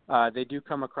 They do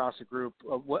come across a group.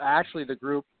 Actually, the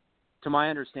group, to my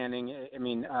understanding,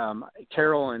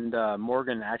 Carol and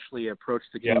Morgan actually approached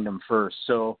the Kingdom first.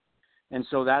 So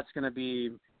that's going to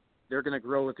be. They're going to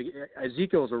grow with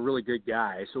Ezekiel's a really good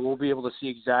guy, so we'll be able to see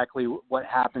exactly what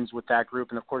happens with that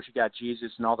group. And of course, you got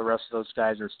Jesus and all the rest of those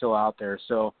guys are still out there.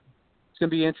 So it's going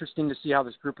to be interesting to see how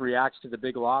this group reacts to the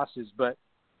big losses. But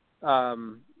I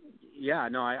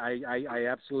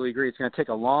absolutely agree. It's going to take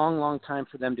a long, long time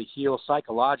for them to heal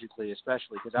psychologically,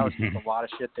 especially because that was just a lot of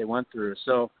shit they went through.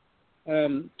 So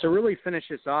to really finish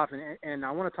this off, and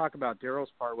I want to talk about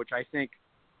Daryl's part, which I think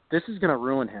this is going to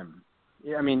ruin him.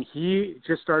 I mean, he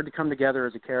just started to come together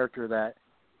as a character that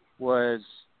was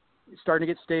starting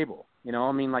to get stable. He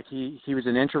was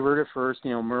an introvert at first,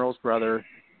 Merle's brother,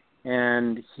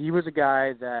 and he was a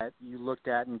guy that you looked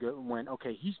at and went,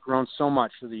 okay, he's grown so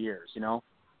much through the years.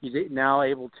 He's now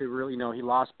able to really, he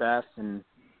lost Beth and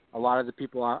a lot of the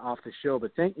people off the show,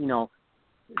 but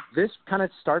this kind of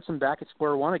starts him back at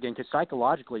square one again, because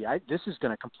psychologically, this is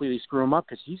going to completely screw him up,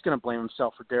 because he's going to blame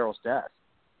himself for Daryl's death,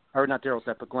 or not Daryl's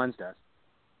death, but Glenn's death.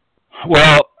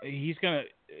 Well, he's going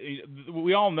to –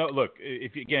 we all know – look,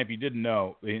 if you didn't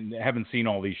know and haven't seen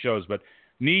all these shows, but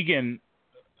Negan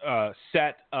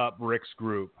set up Rick's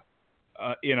group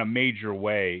in a major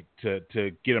way to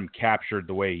get him captured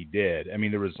the way he did. I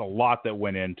mean, there was a lot that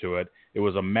went into it. It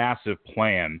was a massive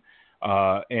plan.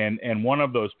 And one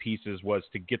of those pieces was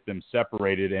to get them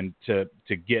separated and to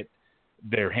get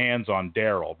their hands on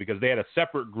Daryl, because they had a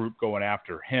separate group going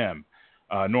after him,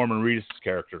 Norman Reedus'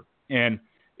 character. And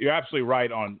you're absolutely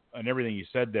right on everything you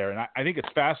said there. And I think it's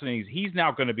fascinating. He's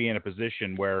now going to be in a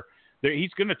position where he's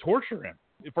going to torture him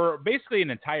for basically an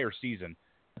entire season.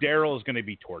 Daryl is going to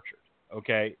be tortured.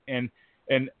 Okay. And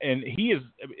he is,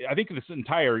 I think this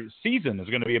entire season is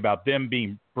going to be about them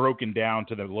being broken down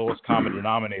to the lowest common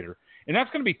denominator. And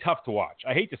that's going to be tough to watch.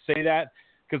 I hate to say that,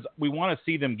 because we want to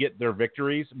see them get their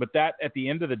victories, but that at the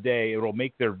end of the day, it'll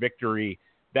make their victory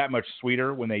that much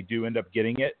sweeter when they do end up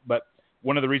getting it. But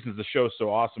one of the reasons the show is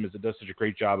so awesome is it does such a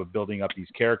great job of building up these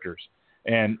characters.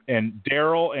 And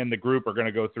Daryl and the group are going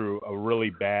to go through a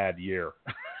really bad year.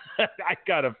 I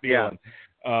got a feeling.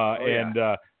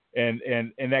 Yeah.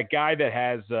 And that guy that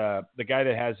has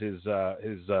his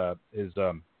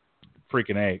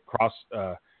freaking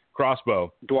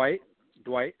crossbow. Dwight.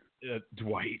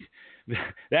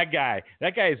 That guy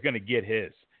is going to get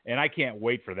his. And I can't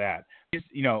wait for that.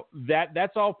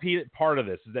 That's all part of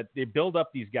this, is that they build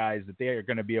up these guys that they are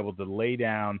going to be able to lay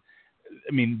down.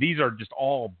 I mean, these are just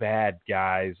all bad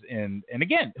guys. And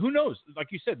again, who knows? Like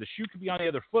you said, the shoe could be on the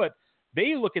other foot.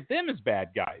 They look at them as bad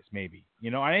guys, maybe.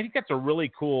 And I think that's a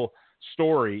really cool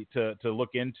story to look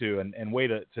into and way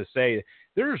to say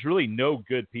there's really no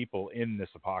good people in this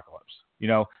apocalypse.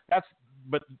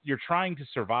 But you're trying to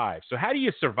survive. So how do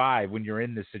you survive when you're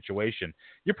in this situation?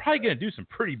 You're probably going to do some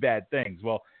pretty bad things.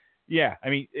 Well, yeah,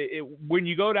 I mean, when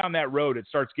you go down that road, it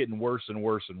starts getting worse and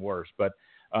worse and worse. But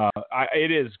it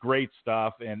is great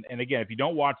stuff. And again, if you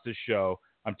don't watch this show,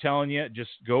 I'm telling you, just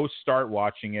go start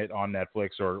watching it on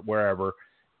Netflix or wherever.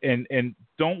 And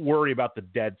don't worry about the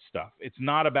dead stuff. It's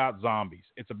not about zombies.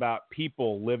 It's about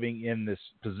people living in this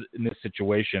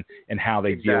situation and how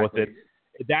they deal with it.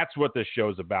 That's what this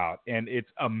show's about, and it's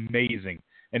amazing.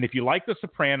 And if you like The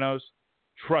Sopranos,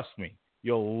 Trust me,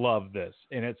 you'll love this.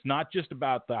 And it's not just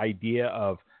about the idea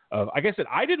of like I said,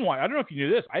 I don't know if you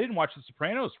knew this. I didn't watch The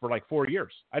Sopranos for like 4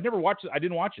 years. I never watched it. I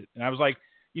didn't watch it. And I was like,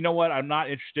 you know what? I'm not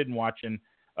interested in watching,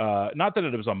 not that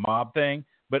it was a mob thing,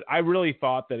 but I really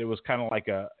thought that it was kind of like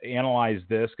a Analyze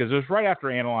This, because it was right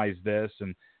after Analyze This.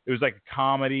 And it was like a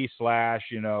comedy /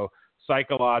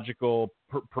 psychological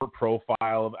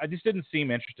profile. I just didn't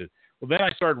seem interested. Well, then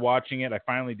I started watching it. I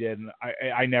finally did. And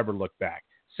I never looked back.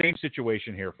 Same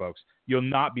situation here, folks. You'll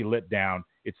not be let down.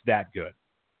 It's that good.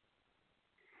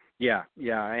 Yeah.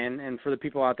 And for the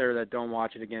people out there that don't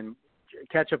watch it, again,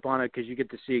 catch up on it, because you get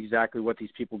to see exactly what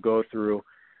these people go through.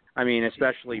 I mean,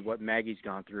 especially what Maggie's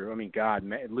gone through. I mean, God,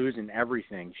 losing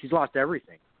everything. She's lost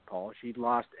everything, Paul. She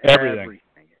lost everything.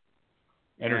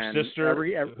 And her sister,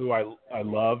 who I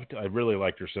loved, I really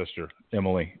liked her sister,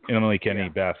 Emily Kenny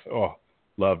Beth. Oh,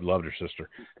 loved her sister.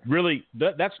 Really,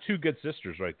 that's two good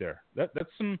sisters right there. That's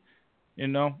some,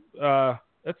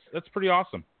 that's pretty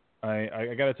awesome.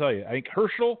 I got to tell you, I think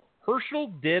Herschel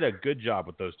did a good job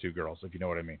with those two girls, if you know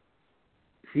what I mean.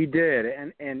 He did,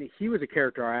 and he was a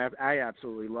character I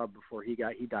absolutely loved before he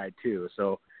died too.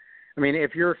 So, I mean,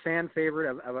 if you're a fan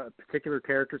favorite of a particular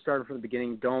character starting from the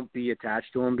beginning, don't be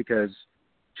attached to him, because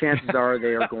chances are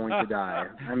they are going to die.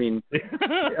 I mean,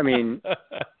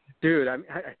 dude,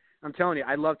 I'm telling you,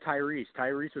 I love Tyrese.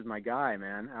 Tyrese was my guy,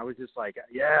 man. I was just like,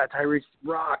 yeah, Tyrese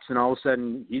rocks, and all of a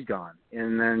sudden he's gone,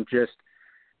 and then just.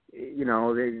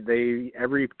 They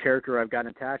every character I've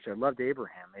gotten attached to. I loved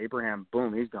Abraham. Abraham,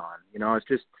 boom, he's gone. It's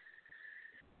just,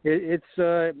 it's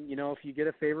if you get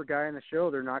a favorite guy in the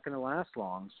show, they're not going to last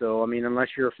long. So, I mean, unless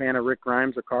you're a fan of Rick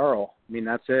Grimes or Carl, I mean,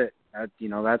 that's it.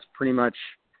 That's pretty much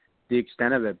the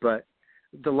extent of it. But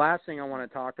the last thing I want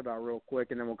to talk about real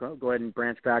quick, and then we'll go ahead and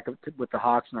branch back up with the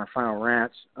Hawks and our final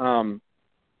rants.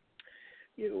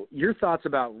 Your thoughts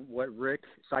about what Rick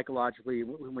psychologically,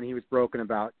 when he was broken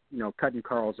about, cutting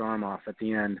Carl's arm off at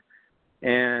the end,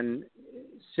 and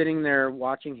sitting there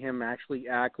watching him actually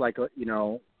act like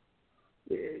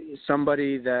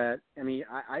somebody that, I mean,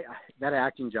 I that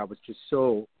acting job was just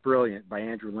so brilliant by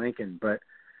Andrew Lincoln, but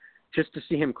just to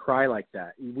see him cry like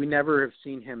that, we never have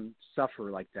seen him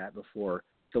suffer like that before,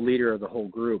 the leader of the whole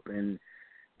group, and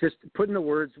just put into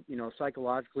words,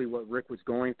 psychologically what Rick was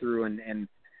going through, and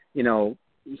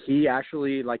he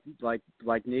actually, like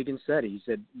Negan said, he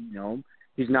said,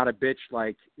 he's not a bitch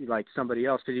like somebody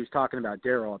else, because he was talking about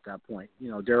Daryl at that point.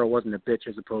 Daryl wasn't a bitch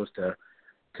as opposed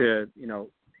to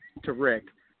Rick.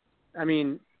 I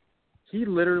mean, he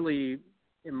literally,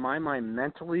 in my mind,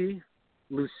 mentally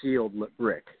Lucille'd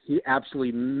Rick. He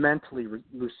absolutely mentally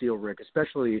Lucille'd Rick,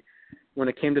 especially when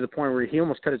it came to the point where he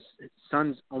almost cut his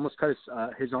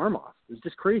arm off. It was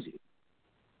just crazy.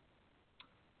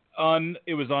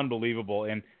 It was unbelievable.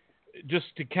 And just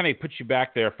to kind of put you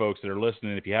back there, folks that are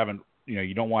listening, if you haven't,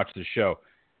 you don't watch the show,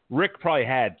 Rick probably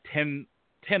had 10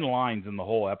 lines in the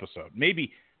whole episode,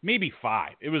 maybe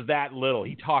 5. It was that little.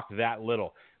 He talked that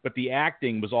little, but the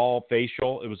acting was all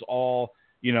facial. It was all,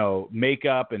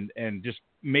 makeup and just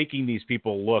making these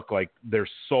people look like their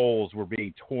souls were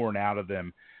being torn out of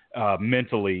them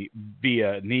mentally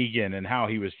via Negan, and how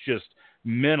he was just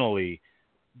mentally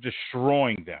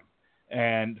destroying them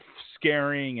and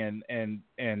scaring and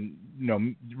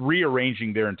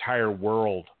rearranging their entire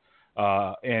world,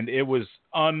 and it was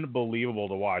unbelievable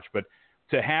to watch. But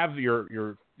to have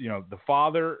your the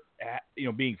father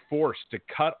being forced to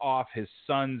cut off his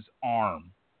son's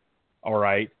arm, all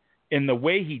right, in the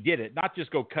way he did it, not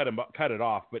just go cut it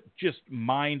off, but just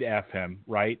mind F him,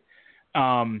 right,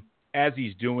 as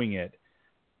he's doing it.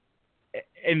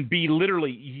 And be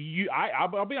literally,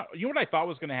 I'll be. You know what I thought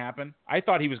was going to happen? I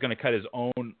thought he was going to cut his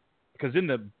own, because in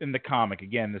the comic,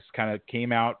 again, this kind of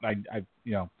came out. I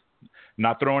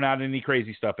not throwing out any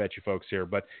crazy stuff at you folks here,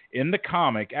 but in the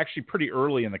comic, actually pretty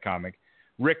early in the comic,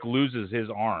 Rick loses his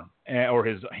arm or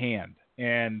his hand,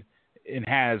 and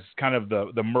has kind of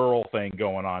the Merle thing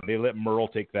going on. They let Merle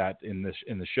take that in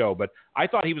the show, but I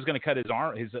thought he was going to cut his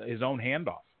own hand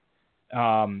off.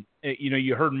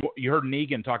 You heard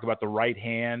Negan talk about the right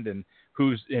hand and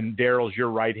Daryl's your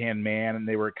right hand man, and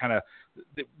they were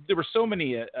there were so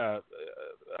many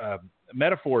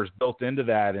metaphors built into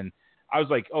that, and I was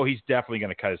like, oh, he's definitely going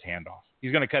to cut his hand off.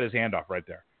 He's going to cut his hand off right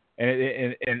there,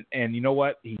 and you know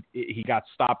what? He got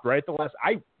stopped right at the last.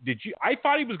 I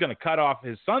thought he was going to cut off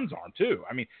his son's arm too.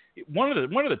 I mean, one of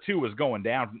the two was going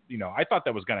down. I thought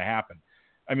that was going to happen.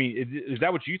 I mean, is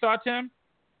that what you thought, Tim?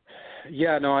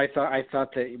 Yeah, no, I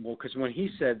thought that, well, because when he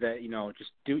said that,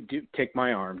 just do take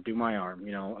my arm, do my arm,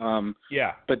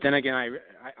 yeah. But then again,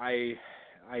 I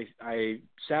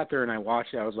sat there and I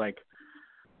watched it. I was like,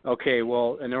 Okay,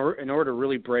 well, in order to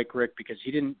really break Rick, because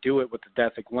he didn't do it with the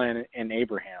death of Glenn and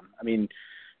Abraham. I mean,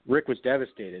 Rick was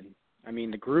devastated. I mean,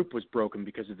 the group was broken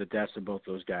because of the deaths of both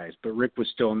those guys, but Rick was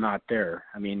still not there.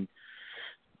 I mean,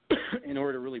 in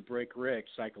order to really break Rick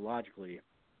psychologically,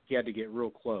 he had to get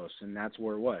real close, and that's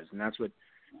where it was. And that's what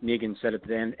Negan said at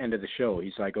the end of the show.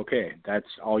 He's like, okay, that's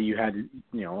all you had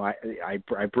to,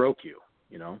 I broke you,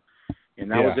 and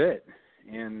that was it.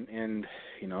 And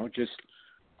just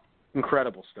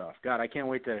incredible stuff. God, I can't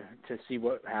wait to see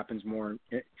what happens more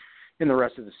in the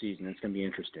rest of the season. It's going to be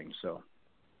interesting. So,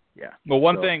 yeah. Well,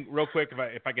 one thing real quick,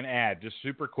 if I can add, just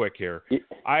super quick here.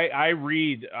 I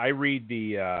read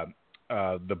the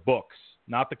books,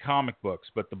 not the comic books,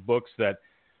 but the books that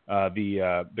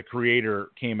the creator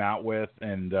came out with,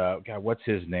 and God, what's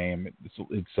his name?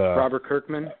 It's Robert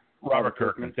Kirkman. Robert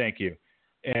Kirkman, thank you.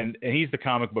 And he's the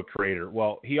comic book creator.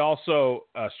 Well, he also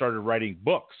started writing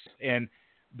books, and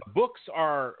the books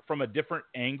are from a different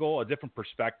angle, a different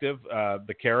perspective.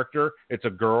 The character, it's a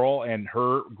girl and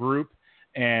her group,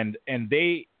 and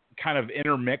they kind of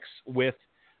intermix with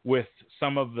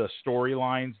some of the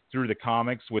storylines through the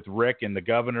comics with Rick and the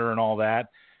governor and all that.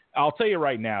 I'll tell you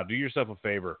right now, do yourself a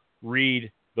favor, read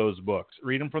those books.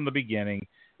 Read them from the beginning.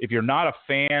 If you're not a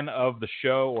fan of the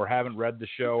show or haven't read the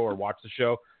show or watched the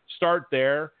show, start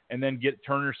there and then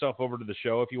turn yourself over to the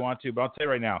show if you want to. But I'll tell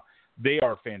you right now, they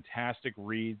are fantastic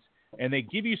reads, and they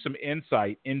give you some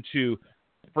insight into,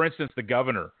 for instance, the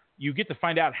governor. You get to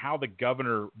find out how the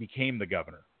governor became the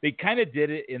governor. They kind of did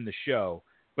it in the show,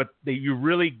 but you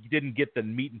really didn't get the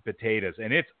meat and potatoes,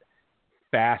 and it's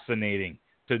fascinating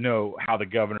to know how the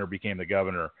governor became the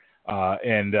governor. I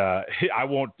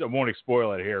won't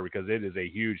spoil it here because it is a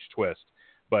huge twist.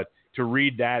 But to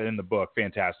read that in the book,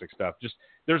 fantastic stuff. Just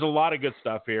there's a lot of good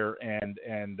stuff here, and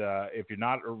if you're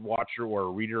not a watcher or a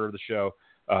reader of the show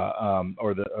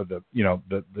or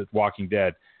the Walking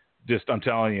Dead, just I'm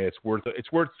telling you, it's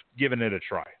worth giving it a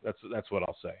try. That's what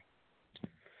I'll say.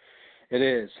 It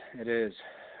is.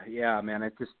 Yeah, man,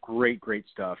 it's just great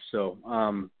stuff. So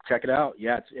check it out.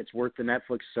 Yeah, it's worth the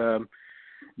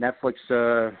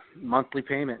Netflix monthly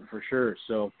payment for sure.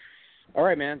 So, all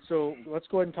right, man. So let's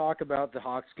go ahead and talk about the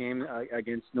Hawks game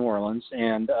against New Orleans,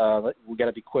 and we got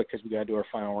to be quick because we got to do our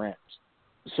final rants.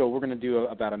 So we're going to do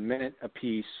about a minute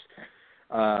apiece,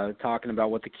 talking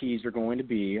about what the keys are going to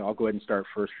be. I'll go ahead and start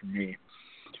first for me.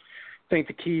 I think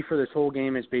the key for this whole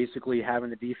game is basically having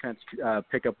the defense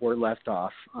pick up where it left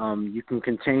off. You can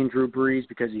contain Drew Brees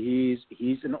because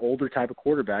he's an older type of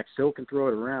quarterback, still can throw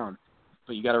it around,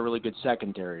 but you got a really good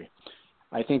secondary.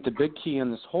 I think the big key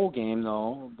in this whole game,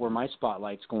 though, where my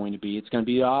spotlight's going to be, it's going to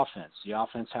be the offense. The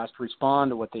offense has to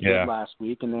respond to what they did last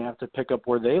week, and they have to pick up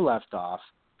where they left off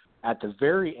at the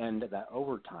very end of that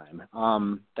overtime.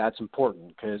 That's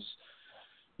important because,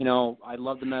 I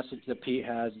love the message that Pete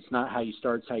has. It's not how you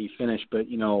start, it's how you finish. But, if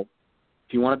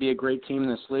you want to be a great team in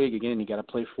this league, again, you got to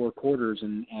play 4 quarters.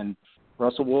 And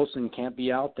Russell Wilson can't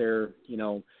be out there,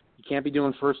 you can't be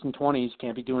doing 1st and 20s,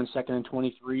 can't be doing 2nd and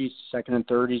 23s, 2nd and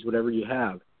 30s, whatever you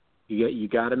have. You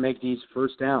got to make these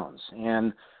first downs.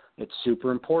 And it's super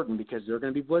important because they're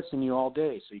going to be blitzing you all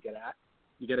day. So you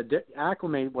got to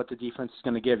acclimate what the defense is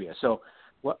going to give you. So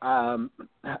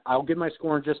I'll give my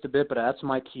score in just a bit, but that's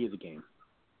my key of the game.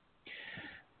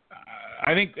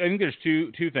 I think there's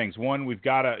two things. One, we've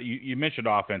got to. You mentioned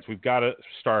offense. We've got to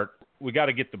start. We got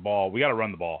to get the ball. We got to run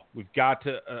the ball. We've got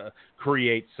to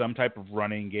create some type of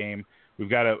running game. We've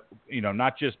got to,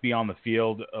 not just be on the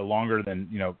field longer than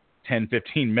 10,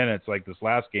 15 minutes like this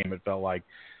last game. It felt like,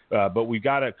 but we've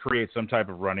got to create some type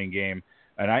of running game.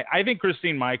 And I think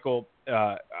Christine Michael.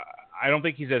 I don't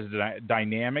think he's as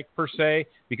dynamic per se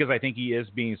because I think he is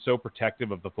being so protective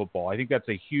of the football. I think that's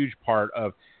a huge part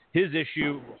of his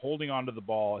issue, holding onto the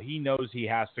ball. He knows he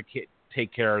has to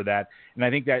take care of that, and I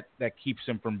think that keeps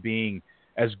him from being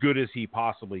as good as he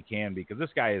possibly can because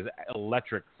this guy is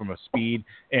electric from a speed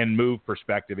and move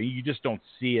perspective. And you just don't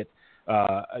see it.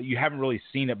 You haven't really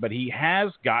seen it, but he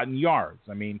has gotten yards.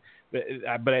 I mean,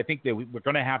 but I think that we're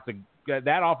going to have to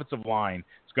that offensive line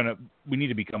is going to. We need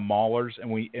to become maulers, and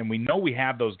we know we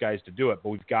have those guys to do it,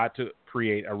 but we've got to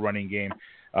create a running game.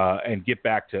 And get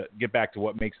back to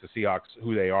what makes the Seahawks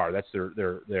who they are. That's their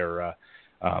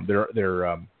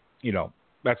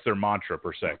that's their mantra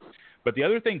per se. But the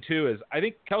other thing too is I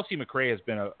think Kelsey McRae has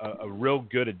been a real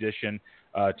good addition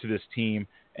to this team,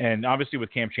 and obviously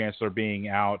with Cam Chancellor being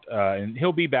out, and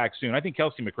he'll be back soon. I think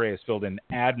Kelsey McRae has filled in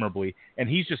admirably, and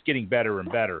he's just getting better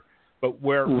and better. But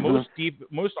where most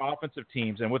offensive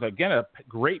teams, and with again a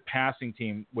great passing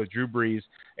team with Drew Brees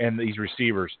and these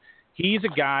receivers. He's a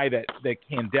guy that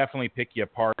can definitely pick you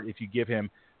apart if you give him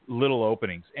little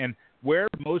openings. And where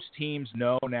most teams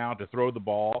know now to throw the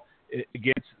ball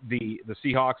against the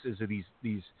Seahawks is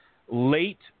these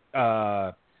late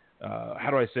how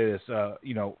do I say this?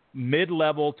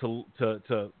 Mid-level to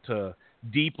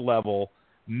deep level,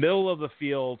 middle of the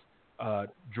field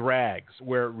drags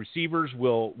where receivers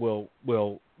will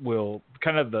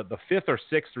kind of the fifth or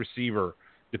sixth receiver,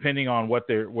 depending on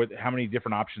how many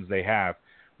different options they have,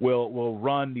 will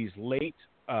run these late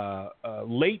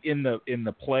in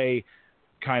the play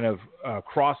kind of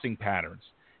crossing patterns.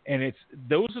 And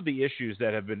those are the issues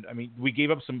that have been. I mean, we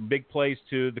gave up some big plays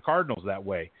to the Cardinals that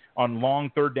way on long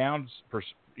third downs,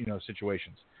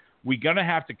 situations. We're gonna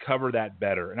have to cover that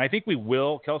better, and I think we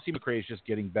will. Kelsey McRae is just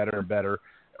getting better and better.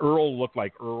 Earl looked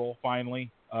like Earl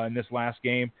finally in this last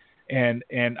game, and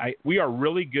we are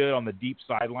really good on the deep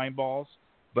sideline balls,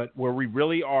 but where we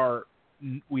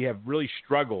have really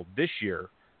struggled this year,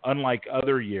 unlike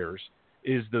other years,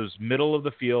 is those middle of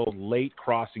the field late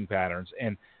crossing patterns.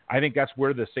 And I think that's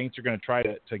where the Saints are going to try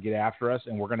to get after us,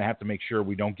 and we're going to have to make sure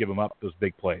we don't give them up those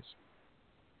big plays.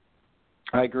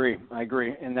 I agree,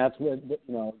 and that's what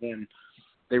again,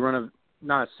 they run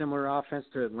not a similar offense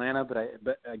to Atlanta, but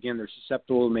again, they're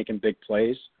susceptible to making big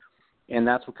plays, and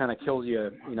that's what kind of kills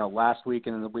you. Last week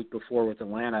and the week before with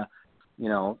Atlanta,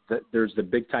 there's the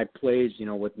big type plays,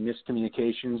 with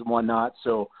miscommunications and whatnot.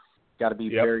 So, got to be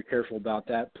very careful about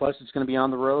that. Plus, it's going to be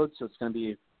on the road, so it's going to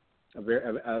be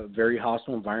a very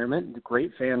hostile environment.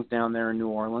 Great fans down there in New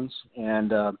Orleans,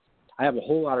 and I have a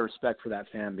whole lot of respect for that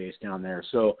fan base down there.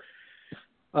 So,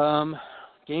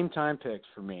 game time picks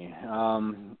for me.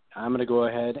 I'm going to go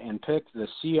ahead and pick the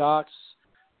Seahawks.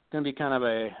 It's going to be kind of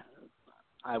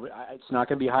it's not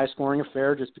going to be a high-scoring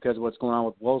affair just because of what's going on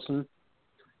with Wilson.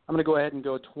 I'm going to go ahead and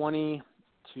go 20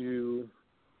 to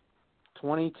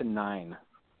 9,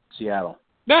 Seattle.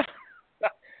 That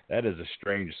is a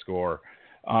strange score.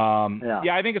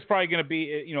 I think it's probably going to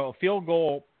be, a field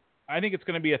goal. I think it's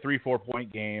going to be a 3-4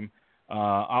 point game.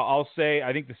 I'll say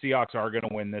I think the Seahawks are going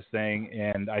to win this thing,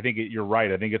 and I think you're right.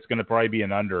 I think it's going to probably be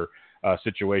an under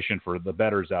situation for the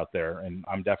bettors out there, and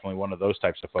I'm definitely one of those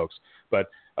types of folks. But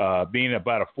being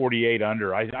about a 48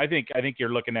 under, I think you're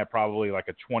looking at probably like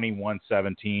a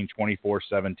 21-17,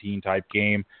 24-17 type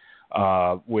game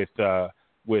with not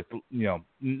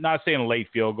saying a late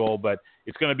field goal, but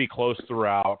it's going to be close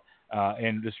throughout.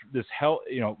 And this health,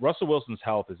 Russell Wilson's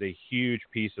health is a huge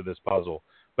piece of this puzzle.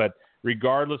 But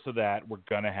regardless of that, we're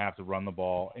going to have to run the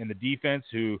ball. And the defense,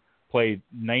 who played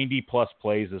 90-plus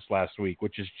plays this last week,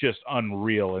 which is just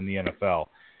unreal in the NFL,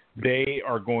 they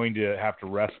are going to have to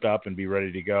rest up and be ready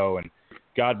to go. And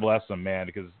God bless them, man,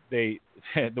 because the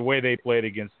way they played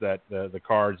against the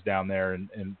Cards down there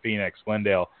in Phoenix,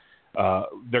 Glendale,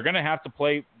 they're going to have to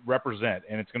represent,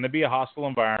 and it's going to be a hostile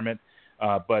environment.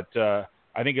 But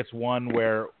I think it's one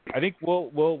where I think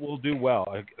we'll do well,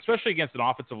 especially against an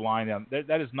offensive line.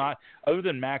 That is not, other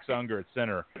than Max Unger at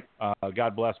center,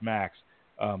 God bless Max,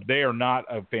 they are not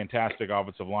a fantastic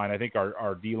offensive line. I think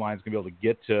our D-line is going to be able to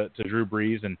get to Drew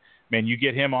Brees, and, man, you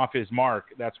get him off his mark,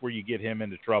 that's where you get him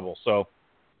into trouble. So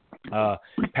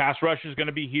pass rush is going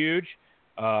to be huge.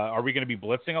 Are we going to be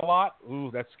blitzing a lot?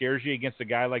 Ooh, that scares you against a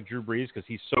guy like Drew Brees because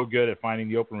he's so good at finding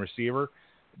the open receiver.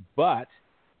 But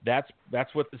that's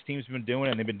what this team's been doing,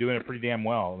 and they've been doing it pretty damn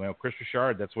well. Chris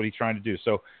Richard, that's what he's trying to do.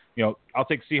 So, I'll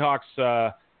take Seahawks.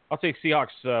 I'll take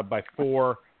Seahawks by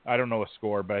 4. I don't know a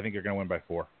score, but I think they're going to win by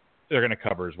 4. They're going to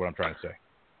cover, is what I'm trying to say.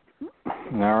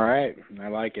 All right, I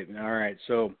like it. All right,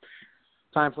 so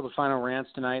time for the final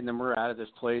rants tonight, and then we're out of this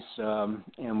place.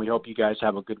 And we hope you guys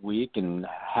have a good week and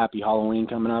happy Halloween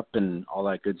coming up and all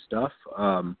that good stuff.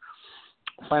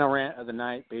 Final rant of the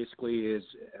night basically is,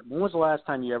 when was the last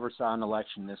time you ever saw an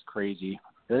election this crazy,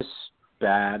 this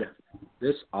bad,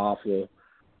 this awful,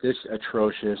 this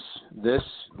atrocious, this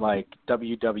like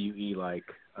WWE like?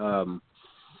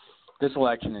 This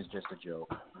election is just a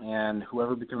joke, and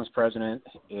whoever becomes president,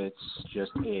 it's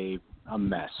just a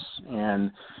mess.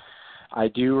 And I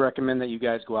do recommend that you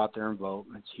guys go out there and vote.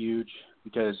 It's huge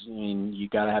because, you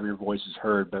got to have your voices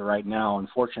heard. But right now,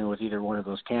 unfortunately, with either one of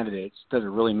those candidates, does it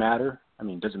really matter?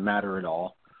 It doesn't matter at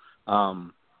all.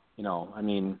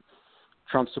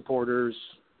 Trump supporters,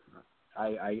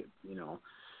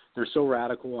 they're so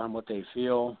radical on what they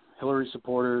feel. Hillary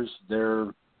supporters,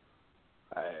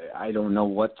 I don't know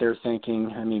what they're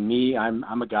thinking.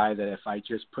 I'm a guy that if I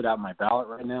just put out my ballot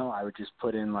right now, I would just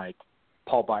put in like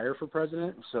Paul Beyer for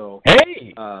president. So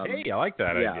hey, I like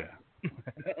that idea.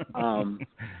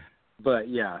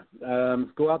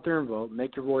 Go out there and vote,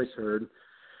 make your voice heard,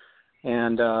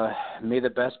 and may the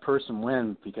best person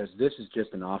win, because this is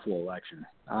just an awful election.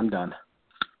 I'm done.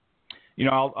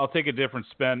 I'll take a different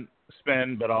spin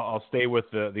spin, but I'll stay with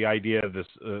the idea of this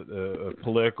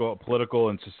political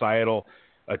and societal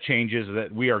changes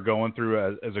that we are going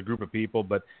through as a group of people.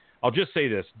 But I'll just say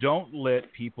this: don't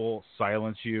let people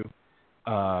silence you.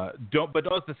 But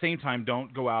at the same time,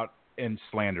 don't go out and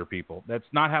slander people. That's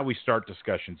not how we start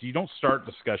discussions. You don't start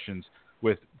discussions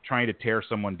with trying to tear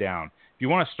someone down. If you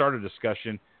want to start a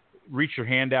discussion, reach your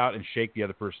hand out and shake the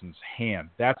other person's hand.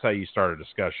 That's how you start a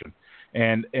discussion.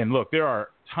 And look, there are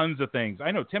tons of things.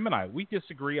 I know Tim and I, we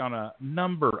disagree on a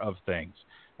number of things,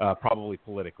 probably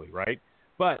politically, right?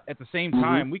 But at the same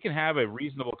time, we can have a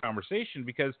reasonable conversation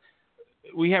because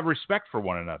we have respect for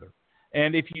one another.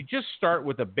 And if you just start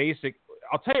with a basic,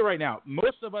 I'll tell you right now,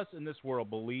 most of us in this world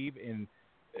believe in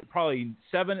probably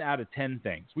 7 out of 10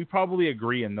 things. We probably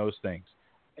agree in those things.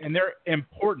 And they're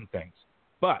important things.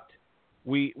 But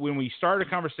when we start a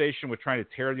conversation with trying to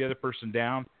tear the other person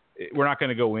down, we're not going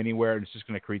to go anywhere, and it's just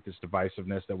going to create this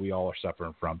divisiveness that we all are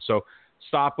suffering from. So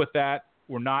stop with that.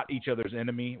 We're not each other's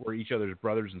enemy. We're each other's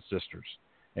brothers and sisters,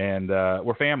 and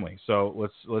we're family. So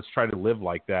let's try to live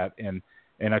like that. And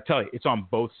I tell you, it's on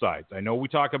both sides. I know we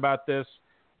talk about this,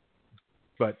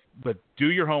 but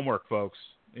do your homework, folks.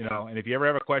 And if you ever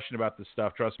have a question about this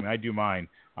stuff, trust me, I do mine.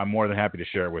 I'm more than happy to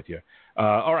share it with you.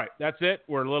 All right, that's it.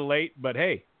 We're a little late, but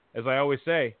hey, as I always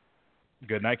say,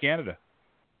 good night, Canada.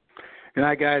 Good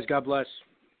night, guys. God bless.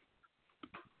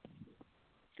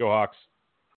 Go Hawks.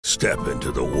 Step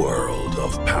into the world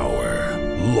of power,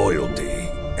 loyalty,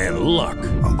 and luck.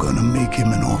 I'm going to make him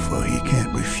an offer he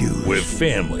can't refuse. With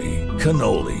family,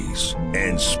 cannolis,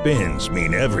 and spins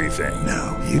mean everything.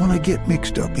 Now, you want to get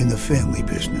mixed up in the family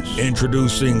business.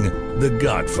 Introducing The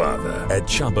Godfather at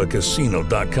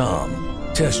ChumbaCasino.com.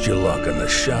 Test your luck in the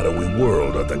shadowy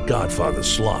world of The Godfather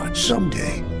slot.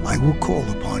 Someday, I will call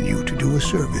upon you to do a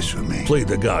service for me. Play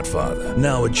The Godfather,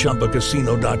 now at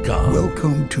ChumbaCasino.com.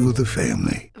 Welcome to the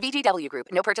family. VGW Group.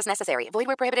 No purchase necessary. Void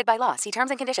where prohibited by law. See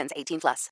terms and conditions. 18+.